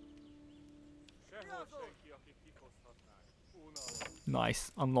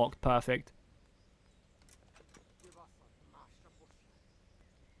 Nice. Unlocked. Perfect.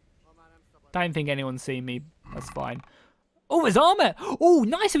 Don't think anyone's seen me. That's fine. Oh, there's armor. Oh,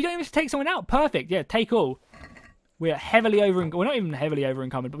 nice. We don't even have to take someone out. Perfect. Yeah, take all. We are heavily over-encumbered. We're not even heavily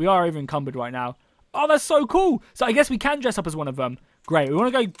over-encumbered, but we are over-encumbered right now. Oh, that's so cool. So I guess we can dress up as one of them. Great. We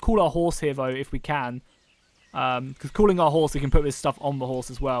want to go call our horse here, though, if we can. Because calling our horse, we can put this stuff on the horse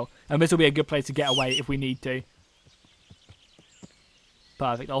as well. And this will be a good place to get away if we need to.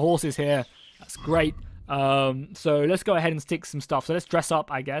 Perfect. Our horse is here. That's great. So let's go ahead and stick some stuff. So let's dress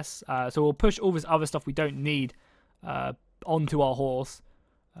up, I guess. So we'll push all this other stuff we don't need onto our horse.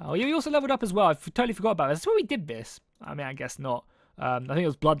 Oh, yeah, we also leveled up as well. I totally forgot about this. That's where we did this. I mean, I guess not. I think it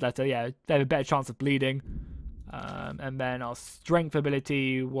was Bloodletter. Yeah, they have a better chance of bleeding. And then our strength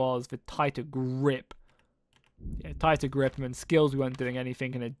ability was the tighter grip. Yeah, tighter grip. And then skills, we weren't doing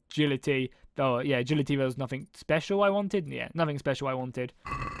anything. And agility. Oh, yeah, agility, there was nothing special I wanted. Yeah, nothing special I wanted.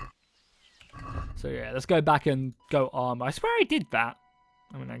 So, yeah, let's go back and go armor. I swear I did that.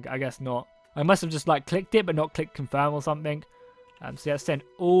 I mean, I guess not. I must have just, like, clicked it, but not clicked confirm or something. So, let's send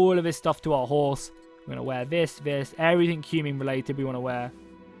all of this stuff to our horse. We're going to wear this, everything cumin related we want to wear.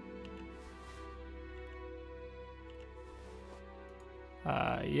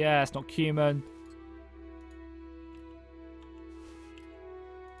 Yeah, it's not cumin.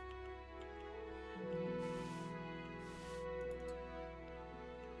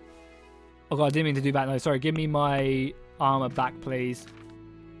 Oh god, I didn't mean to do that. No, sorry. Give me my armor back, please.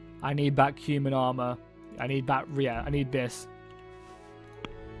 I need back human armor. I need that. Yeah, I need this.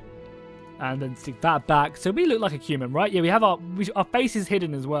 And then stick that back. So we look like a human, right? Yeah, we have our face is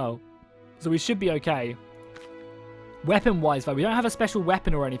hidden as well. So we should be okay. Weapon-wise, though, we don't have a special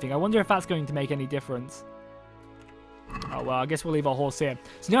weapon or anything. I wonder if that's going to make any difference. Oh, well, I guess we'll leave our horse here.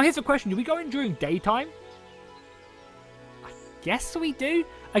 So now here's the question. Do we go in during daytime? Guess we do.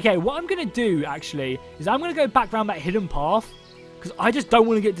 Okay, what I'm going to do, actually, is I'm going to go back around that hidden path. Because I just don't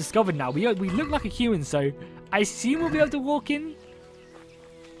want to get discovered now. We look like a human, so I assume we'll be able to walk in.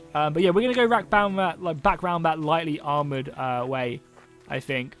 But yeah, we're going to go back around that lightly armored way, I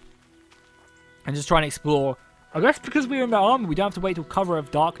think. And just try and explore. I guess because we're in the armor, we don't have to wait till cover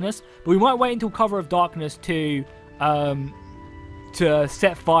of darkness. But we might wait until cover of darkness to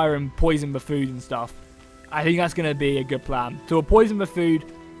set fire and poison the food and stuff. I think that's going to be a good plan. So we'll poison the food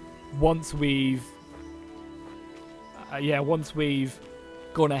once we've... once we've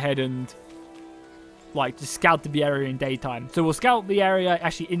gone ahead and, like, just scouted the area in daytime. So we'll scout the area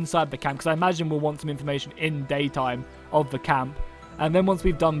actually inside the camp, because I imagine we'll want some information in daytime of the camp. And then once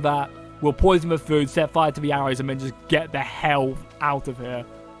we've done that, we'll poison the food, set fire to the arrows, and then just get the hell out of here.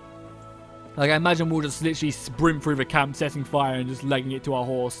 Like, I imagine we'll just literally sprint through the camp, setting fire and just legging it to our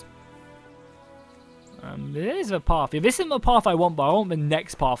horse. There is a path. If this isn't the path I want, but I want the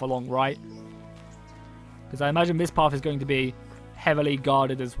next path along, right? Because I imagine this path is going to be heavily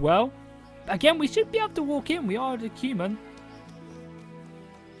guarded as well. Again, we should be able to walk in. We are the human.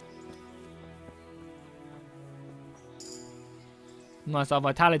 Nice, our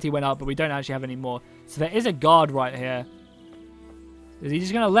vitality went up, but we don't actually have any more. So there is a guard right here. Is he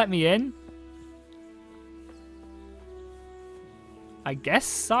just going to let me in? I guess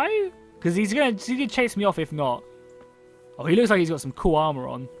so? Because he's going to chase me off if not. Oh, he looks like he's got some cool armor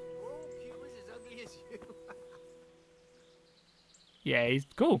on. Yeah, he's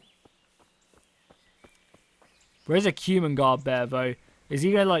cool. There is a human guard there, though. Is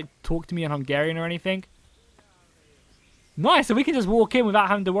he going to, like, talk to me in Hungarian or anything? Nice, so we can just walk in without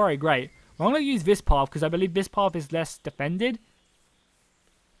having to worry. Great. Well, I'm going to use this path because I believe this path is less defended.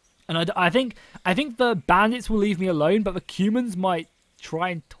 And I think the bandits will leave me alone, but the humans might try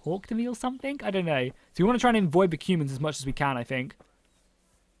and talk to me or something. I don't know. So we want to try and avoid the humans as much as we can, I think.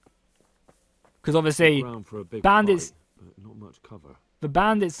 Because obviously, bandits... Fight, but not much cover. The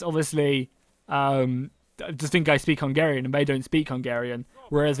bandits obviously just think I speak Hungarian and they don't speak Hungarian.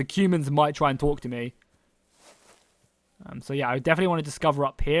 Whereas the humans might try and talk to me. So yeah, I definitely want to discover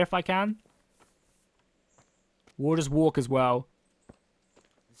up here if I can. We'll just walk as well.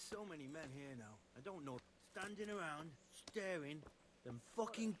 There's so many men here now. I don't know. Standing around, staring. Them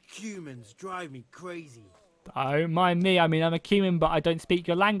fucking humans drive me crazy. Don't mind me. I mean, I'm a human, but I don't speak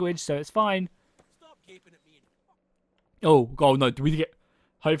your language, so it's fine. Stop gaping at me. Oh, God, no. Do we get...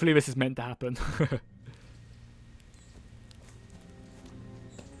 Hopefully this is meant to happen.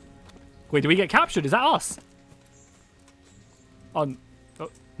 Wait, do we get captured? Is that us? Oh,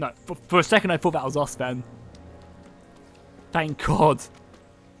 no. For a second, I thought that was us then. Thank God.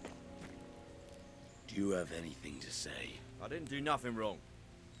 Do you have anything to say? I didn't do nothing wrong.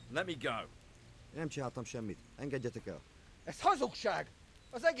 Let me go. Nem csináltam semmit. Engedjetek el. Ez hazugság!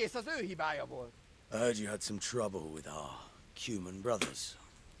 Az egész az ő hibája volt. I heard you had some trouble with our human brothers.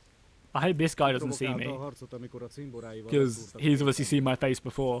 I hope this guy doesn't see me. Because he's obviously seen my face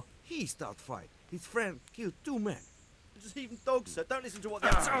before. He started fight. His friend killed 2 men. Just even dogs, sir. Don't listen to what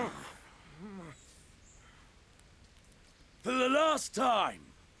they're saying. For the last time,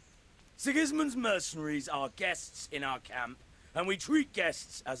 Sigismund's mercenaries are guests in our camp, and we treat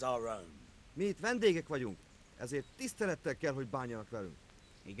guests as our own. Mi itt vendégek vagyunk, ezért tisztelettel kell, hogy bánjanak velünk.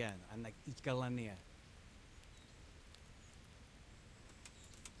 Igen, ennek így kell lennie.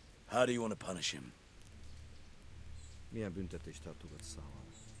 How do you want to punish him? Milyen büntetést tartogat számon?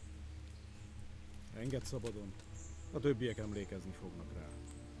 Engedd szabadon. A többiek emlékezni fognak rá.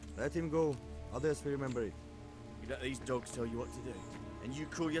 Let him go. Others will remember it. You let these dogs tell you what to do, and you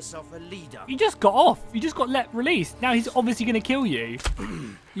call yourself a leader. You just got off. You just got let released. Now he's obviously going to kill you.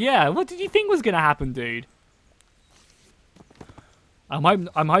 Yeah, what did you think was going to happen, dude? I'm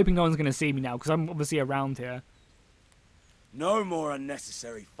hoping no one's going to see me now, because I'm obviously around here. No more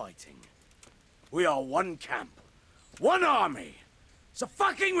unnecessary fighting. We are one camp, one army. So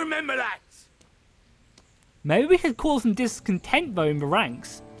fucking remember that! Maybe we could cause some discontent, though, in the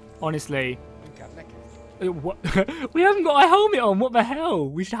ranks. Honestly. What? We haven't got our helmet on. What the hell?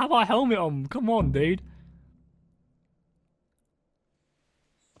 We should have our helmet on. Come on, dude.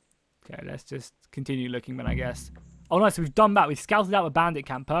 Okay, let's just continue looking then, I guess. Oh, nice. So we've done that. We've scouted out the bandit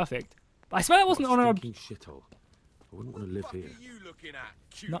camp. Perfect. But I swear that wasn't on our... shithole. I wouldn't want to live here. What are you looking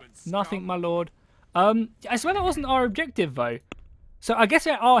at, nothing, my lord. I swear that wasn't our objective, though. So I guess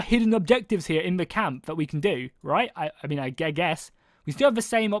there are hidden objectives here in the camp that we can do, right? I mean, I guess. We still have the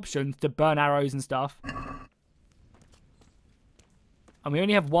same options to burn arrows and stuff. And we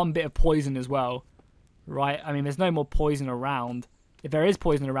only have 1 bit of poison as well. Right? I mean, there's no more poison around. If there is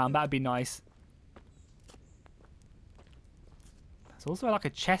poison around, that'd be nice. There's also like a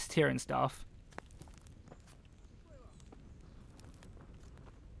chest here and stuff.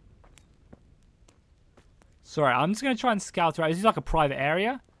 Sorry, I'm just going to try and scout around. This is like a private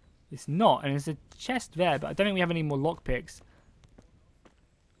area. It's not, and there's a chest there, but I don't think we have any more lockpicks.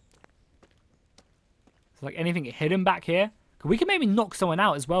 Is like anything hidden back here? We can maybe knock someone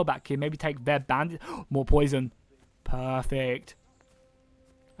out as well back here. Maybe take their bandit. More poison. Perfect.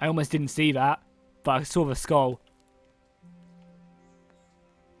 I almost didn't see that, but I saw the skull.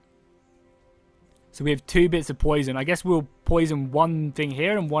 So we have 2 bits of poison. I guess we'll poison 1 thing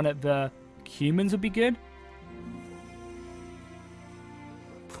here and 1 at the humans would be good.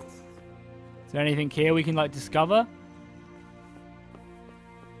 Is there anything here we can like discover?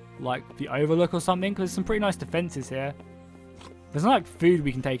 Like the overlook or something? Because there's some pretty nice defenses here. There's not like food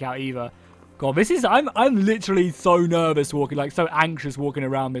we can take out either. God, this is... I'm literally so nervous walking, like so anxious walking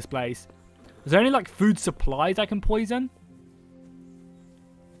around this place. Is there any like food supplies I can poison?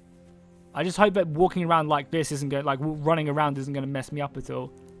 I just hope that walking around like this isn't going, like running around isn't going to mess me up at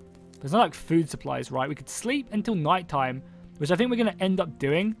all. There's no like food supplies, right? We could sleep until nighttime, which I think we're going to end up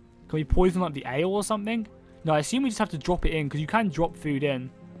doing. Can we poison like the ale or something? No, I assume we just have to drop it in, because you can drop food in.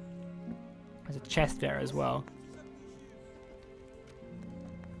 There's a chest there as well.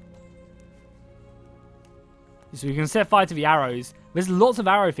 So we can set fire to the arrows. There's lots of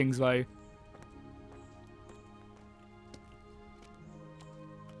arrow things, though.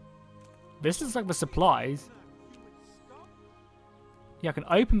 This is like the supplies. Yeah, I can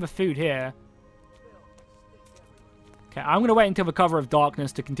open the food here. Okay, I'm going to wait until the cover of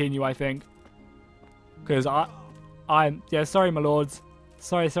darkness to continue, I think. Because I'm... Yeah, sorry, my lords.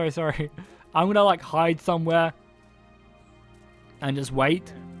 Sorry. I'm going to, like, hide somewhere. And just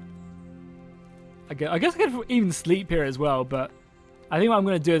wait. I guess I could even sleep here as well, but... I think what I'm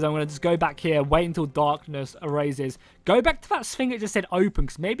going to do is I'm going to just go back here, wait until darkness erases. Go back to that thing that just said open,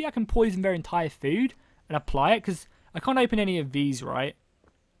 because maybe I can poison their entire food and apply it, because I can't open any of these, right?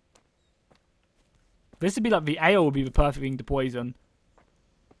 This would be like the ale would be the perfect thing to poison.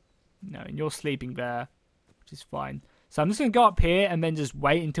 No, and you're sleeping there, which is fine. So I'm just going to go up here and then just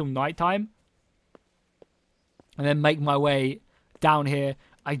wait until nighttime. And then make my way down here.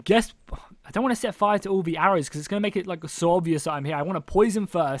 I guess I don't want to set fire to all the arrows because it's going to make it like so obvious that I'm here. I want to poison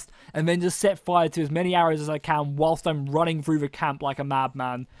first and then just set fire to as many arrows as I can whilst I'm running through the camp like a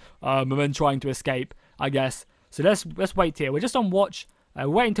madman. And then trying to escape, I guess. So let's wait here. We're just on watch.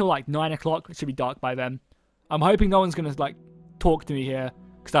 Wait until like 9 o'clock. It should be dark by then. I'm hoping no one's going to like talk to me here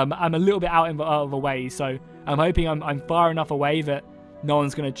because I'm a little bit out of the way. So I'm hoping I'm far enough away that no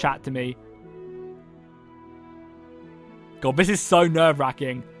one's going to chat to me. God, this is so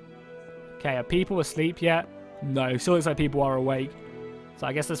nerve-wracking. Okay, are people asleep yet? No, still looks like people are awake. So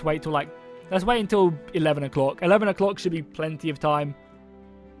I guess let's wait till let's wait until 11 o'clock. 11 o'clock should be plenty of time.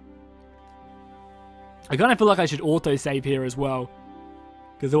 I kind of feel like I should auto-save here as well.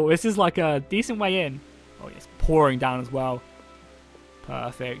 Because this is like a decent way in. Oh, it's pouring down as well.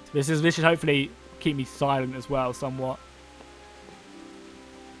 Perfect. This should hopefully keep me silent as well, somewhat.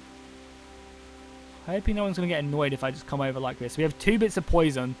 Hoping no one's going to get annoyed if I just come over like this. We have 2 bits of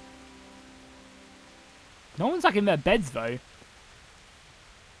poison. No one's like in their beds though.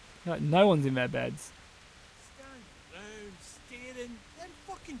 Like, no one's in their beds. Stand around, staring. Them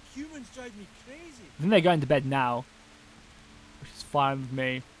fucking humans drive me crazy. I think they're going to bed now. Which is fine with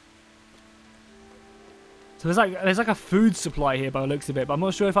me. So there's like a food supply here by the looks of it. But I'm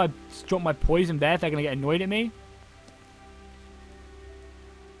not sure if I drop my poison there if they're going to get annoyed at me.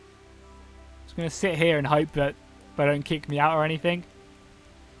 Just going to sit here and hope that they don't kick me out or anything.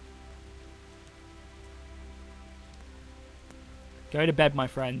 Go to bed, my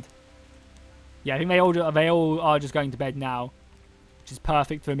friend. Yeah, I think they all are just going to bed now, which is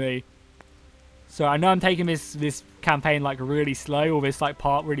perfect for me. So I know I'm taking this campaign like really slow, or this like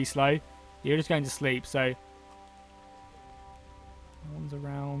part really slow. You're just going to sleep, so no one's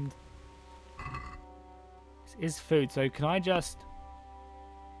around. This is food, so can I just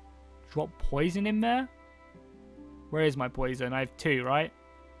drop poison in there? Where is my poison? I have 2, right?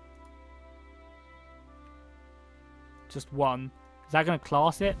 Just 1. Is that going to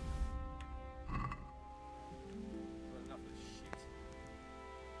class it?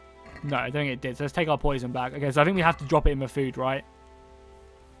 No, I don't think it did. So let's take our poison back. Okay, so I think we have to drop it in the food, right?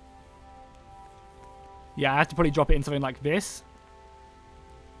 Yeah, I have to probably drop it in something like this.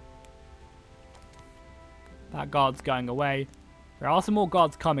 That guard's going away. There are some more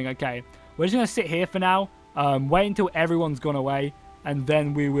guards coming. Okay, we're just going to sit here for now. Wait until everyone's gone away. And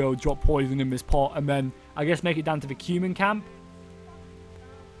then we will drop poison in this pot. And then I guess make it down to the cumin camp.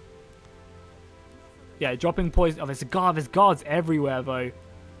 Yeah, dropping poison. Oh, there's guards everywhere, though.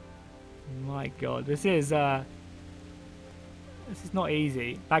 My God, this is not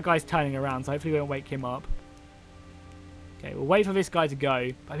easy. That guy's turning around, so hopefully we won't wake him up. Okay, we'll wait for this guy to go.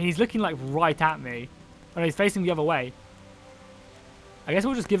 I mean, he's looking like right at me. Oh, no, he's facing the other way. I guess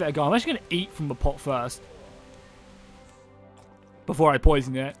we'll just give it a go. I'm actually going to eat from the pot first. Before I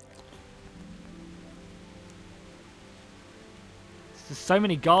poison it. There's so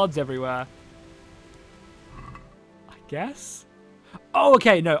many guards everywhere. Guess? Oh,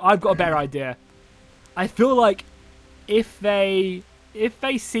 okay, no, I've got a better idea. I feel like if they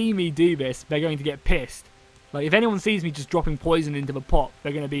see me do this, they're going to get pissed. Like, if anyone sees me just dropping poison into the pot,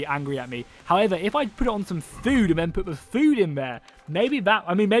 they're going to be angry at me. However, if I put it on some food and then put the food in there, maybe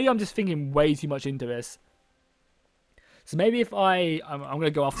maybe I'm just thinking way too much into this. So maybe if I'm going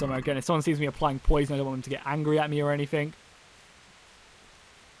to go off somewhere again. If someone sees me applying poison, I don't want them to get angry at me or anything.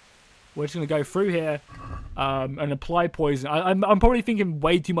 We're just going to go through here and apply poison. I'm probably thinking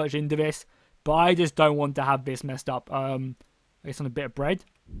way too much into this, but I just don't want to have this messed up. I guess on a bit of bread.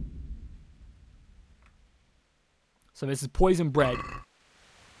 So this is poison bread.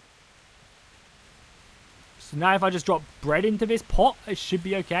 So now if I just drop bread into this pot, it should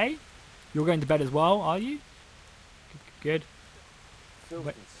be okay. You're going to bed as well, are you? Good. Filth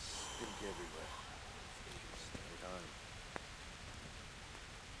Wait. and stink everywhere. Stay home.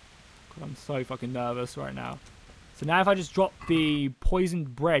 God, I'm so fucking nervous right now. So now if I just drop the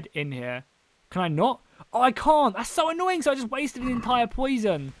poisoned bread in here, can I not? Oh, I can't. That's so annoying. So I just wasted an entire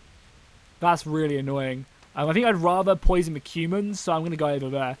poison. That's really annoying. I think I'd rather poison the humans, so I'm going to go over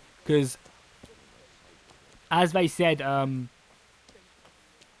there. Because, as they said,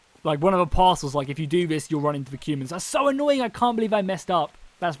 like one of the parcels, like if you do this, you'll run into the humans. That's so annoying. I can't believe I messed up.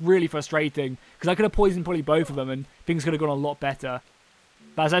 That's really frustrating. Because I could have poisoned probably both of them and things could have gone a lot better.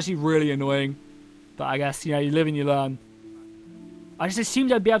 That's actually really annoying. But I guess, you know, you live and you learn. I just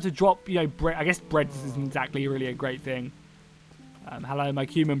assumed I'd be able to drop, you know, bread. I guess bread isn't exactly really a great thing. Hello, my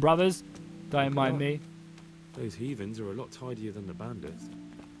human brothers. Don't mind me. Those heathens are a lot tidier than the bandits.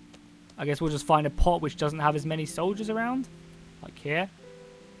 I guess we'll just find a pot which doesn't have as many soldiers around. Like here.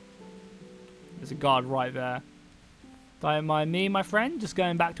 There's a guard right there. Don't mind me, my friend. Just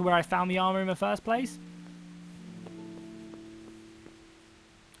going back to where I found the armor in the first place.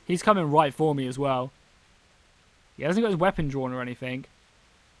 He's coming right for me as well. He hasn't got his weapon drawn or anything.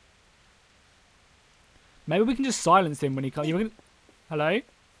 Maybe we can just silence him when he comes. Hello?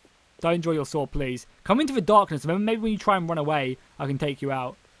 Don't draw your sword, please. Come into the darkness. Remember, maybe when you try and run away, I can take you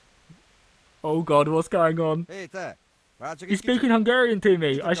out. Oh god, what's going on? He's speaking Hungarian to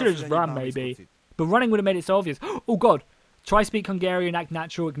me. I should have just run, maybe. But running would have made it so obvious. Oh god. Try speak Hungarian, act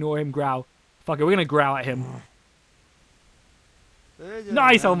natural, ignore him, growl. Fuck it, we're gonna growl at him.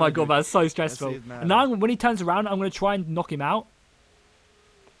 Nice! Oh my god, that's so stressful. And now when he turns around, I'm gonna try and knock him out.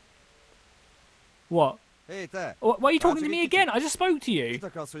 What? Why are you talking to me again? I just spoke to you.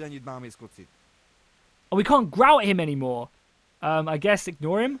 Oh, we can't growl at him anymore. I guess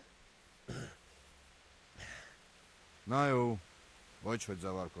ignore him. That's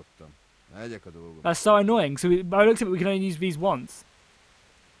so annoying. So by the looks of it, we can only use these once.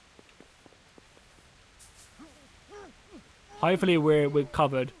 Hopefully we're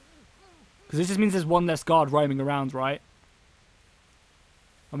covered. Because this just means there's one less guard roaming around, right?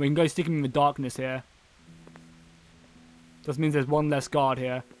 And we can go stick him in the darkness here. Just means there's one less guard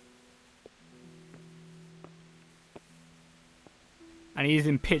here. And he's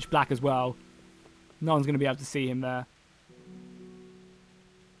in pitch black as well. No one's going to be able to see him there.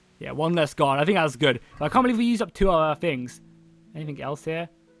 Yeah, one less guard. I think that's good. But I can't believe we used up 2 other things. Anything else here?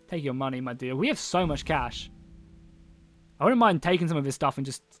 Take your money, my dear. We have so much cash. I wouldn't mind taking some of this stuff and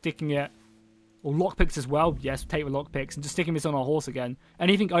just sticking it. Or lockpicks as well. Yes, take the lockpicks. And just sticking this on our horse again.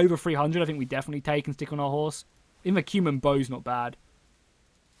 Anything over 300, I think we definitely take and stick on our horse. Even the human bow's not bad.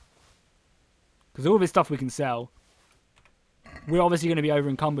 Because all this stuff we can sell. We're obviously going to be over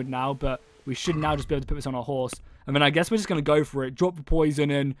encumbered now, but we should now just be able to put this on our horse. And then I guess we're just going to go for it. Drop the poison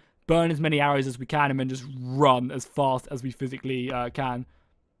in. Burn as many arrows as we can. And then just run as fast as we physically can.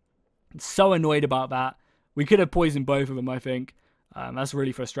 I'm so annoyed about that. We could have poisoned both of them, I think. That's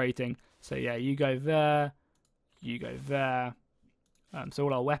really frustrating. So yeah, you go there. You go there. So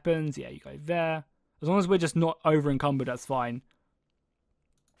all our weapons, yeah, you go there. As long as we're just not over encumbered, that's fine.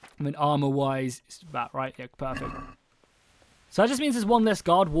 I mean, armor-wise, it's that, right? Yeah, perfect. So that just means there's one less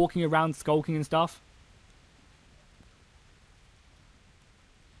guard walking around skulking and stuff.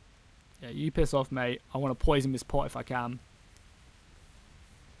 Yeah, you piss off, mate. I want to poison this pot if I can.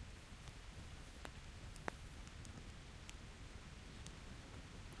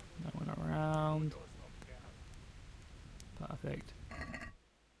 No one around. Perfect.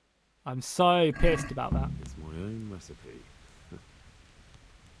 I'm so pissed about that. It's my own recipe.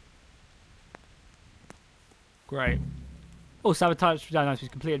 Great. Oh, sabotage. No, nice. We've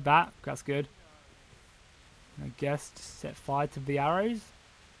completed that. That's good. I guess just set fire to the arrows.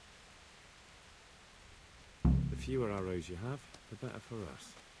 The fewer arrows you have, the better for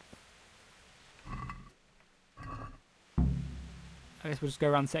us. I guess we'll just go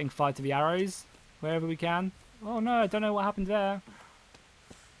around setting fire to the arrows wherever we can. Oh no, I don't know what happened there.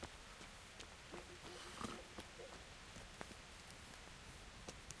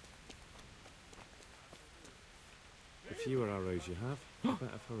 The fewer arrows you have, the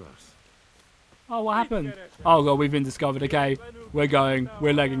better for us. Oh, what happened? Oh god, we've been discovered. Okay, we're going.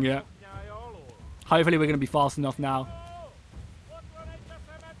 We're legging it. Hopefully we're going to be fast enough now.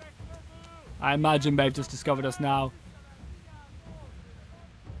 I imagine they've just discovered us now.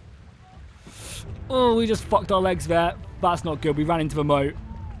 Oh, we just fucked our legs there. That's not good. We ran into the moat.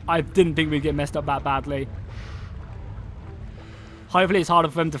 I didn't think we'd get messed up that badly. Hopefully it's harder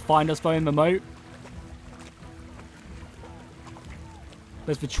for them to find us though in the moat.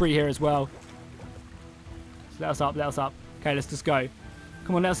 There's the tree here as well. Let us up. Let us up. Okay, let's just go.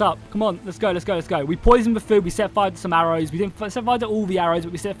 Come on, let us up. Come on, let's go. Let's go. Let's go. We poisoned the food. We set fire to some arrows. We didn't set fire to all the arrows,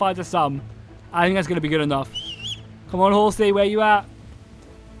 but we set fire to some. I think that's going to be good enough. Come on, Horsey, where you at?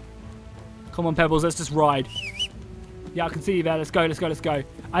 Come on, Pebbles, let's just ride. Yeah, I can see you there. Let's go, let's go, let's go.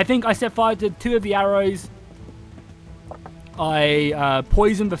 I think I set fire to 2 of the arrows. I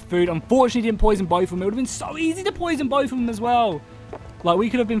poisoned the food. Unfortunately, didn't poison both of them. It would have been so easy to poison both of them as well. Like, we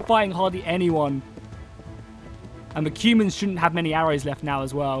could have been fighting hardly anyone. And the humans shouldn't have many arrows left now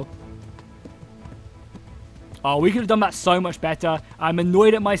as well. Oh, we could have done that so much better. I'm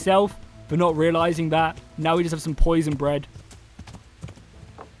annoyed at myself for not realizing that. Now we just have some poison bread.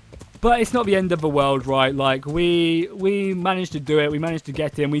 But it's not the end of the world, right? Like, we managed to do it. We managed to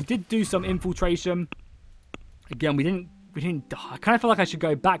get in. We did do some infiltration. Again, we didn't. I kind of feel like I should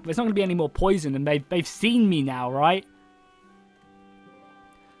go back, but there's not going to be any more poison, and they've seen me now, right?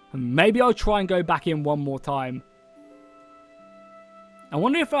 And maybe I'll try and go back in one more time. I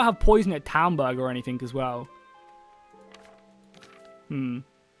wonder if I'll have poison at Townburg or anything as well. I'm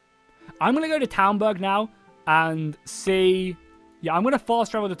going to go to Townburg now and see. Yeah, I'm going to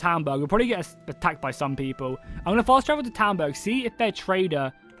fast travel to Townburg. We'll probably get attacked by some people. I'm going to fast travel to Townburg, see if their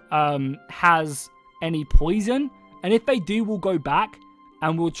trader has any poison. And if they do, we'll go back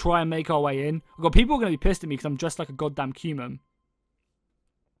and we'll try and make our way in. God, people are going to be pissed at me because I'm dressed like a goddamn human.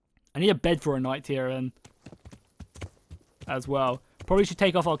 I need a bed for a night here and as well. Probably should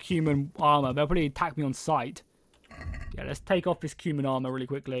take off our human armor. They'll probably attack me on sight. Yeah, let's take off this human armor really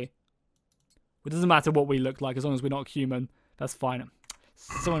quickly. It doesn't matter what we look like as long as we're not human. That's fine. I'm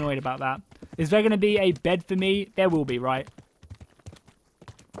so annoyed about that. Is there going to be a bed for me? There will be, right?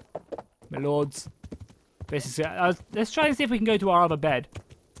 My lords. This is, let's try and see if we can go to our other bed.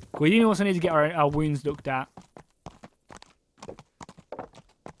 We do also need to get our wounds looked at.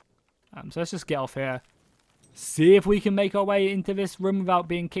 So let's just get off here. See if we can make our way into this room without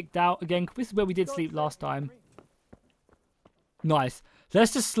being kicked out again. This is where we did sleep last time. Nice. So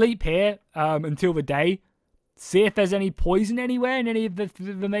let's just sleep here until the day. See if there's any poison anywhere in any of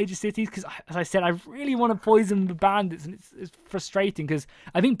the major cities. Because, as I said, I really want to poison the bandits. And it's frustrating because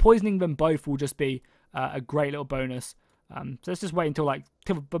I think poisoning them both will just be a great little bonus. So let's just wait until,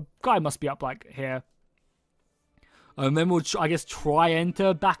 till the guy must be up, here. And then we'll, I guess, try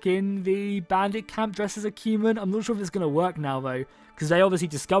enter back in the bandit camp dressed as a human. I'm not sure if it's going to work now, though. Because they obviously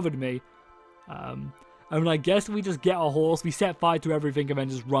discovered me. And I guess we just get a horse, we set fire to everything, and then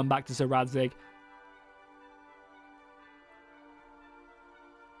just run back to Sir Radzig.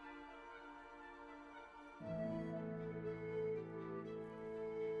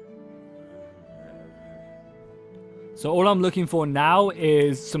 So all I'm looking for now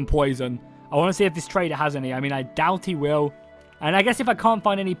is some poison. I want to see if this trader has any. I mean, I doubt he will. And I guess if I can't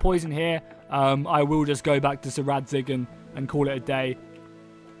find any poison here, I will just go back to Sir Radzig and call it a day.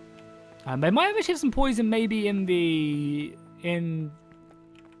 They might actually have some poison maybe in the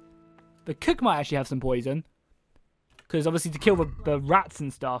cook might actually have some poison. Because obviously to kill the rats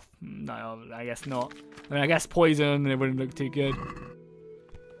and stuff. No, I guess not. I mean, I guess poison, it wouldn't look too good.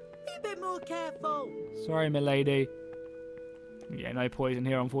 Be a bit more careful. Sorry, milady. Yeah, no poison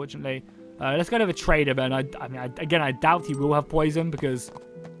here, unfortunately. Let's go to the trader then. I mean, again, I doubt he will have poison because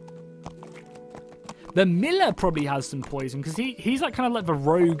the miller probably has some poison because he's like kind of like the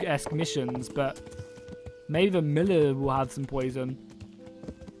rogue-esque missions, but maybe the miller will have some poison.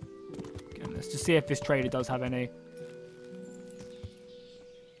 Again, let's just see if this trader does have any.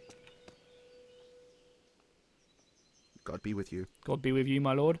 God be with you. God be with you,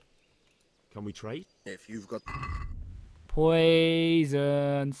 my lord. Can we trade? If you've got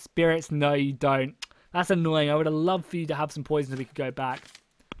poison spirits, no, you don't. That's annoying. I would have loved for you to have some poison so we could go back.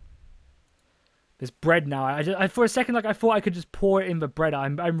 There's bread now. I for a second, I thought I could just pour it in the bread.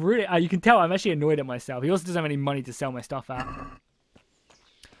 I'm really. You can tell I'm actually annoyed at myself. He also doesn't have any money to sell my stuff at.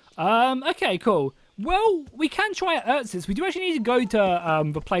 Okay, cool. Well, we can try at Ertz's. We do actually need to go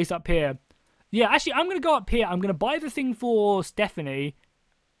to the place up here. Yeah, actually, I'm gonna go up here. I'm gonna buy the thing for Stephanie.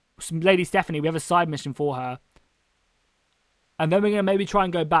 Some lady Stephanie. We have a side mission for her. And then we're going to maybe try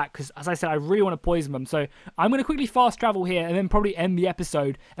and go back. Because, as I said, I really want to poison them. So, I'm going to quickly fast travel here. And then probably end the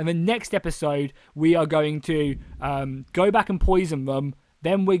episode. And the next episode, we are going to go back and poison them.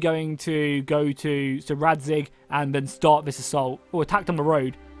 Then we're going to go to Sir Radzig. And then start this assault. Or attack on the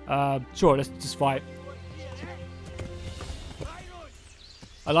road. Sure, let's just fight.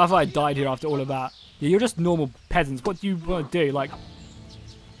 I love how I died here after all of that. Yeah, you're just normal peasants. What do you want to do? Like,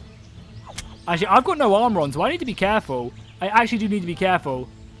 actually, I've got no armor on. So, I need to be careful. I actually do need to be careful.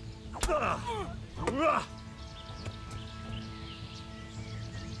 Yeah,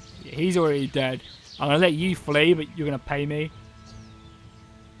 he's already dead. I'm going to let you flee, but you're going to pay me.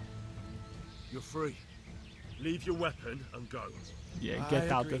 You're free. Leave your weapon and go. Yeah,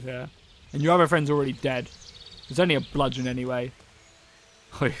 get out of here. And your other friend's already dead. It's only a bludgeon anyway.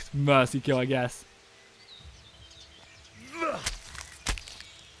 Oh, it's mercy kill, I guess.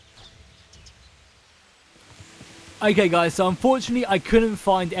 Okay guys, so unfortunately I couldn't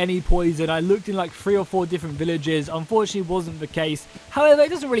find any poison. I looked in like 3 or 4 different villages. Unfortunately, it wasn't the case. However, it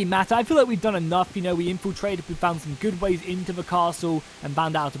doesn't really matter. I feel like we've done enough. You know, we infiltrated, we found some good ways into the castle and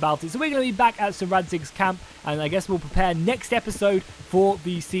found out about it. So we're going to be back at Sir Radzig's camp, and I guess we'll prepare next episode for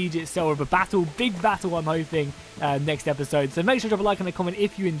the siege itself. A battle, big battle, I'm hoping, next episode. So make sure to drop a like and a comment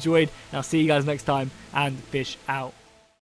if you enjoyed, and I'll see you guys next time, and fish out.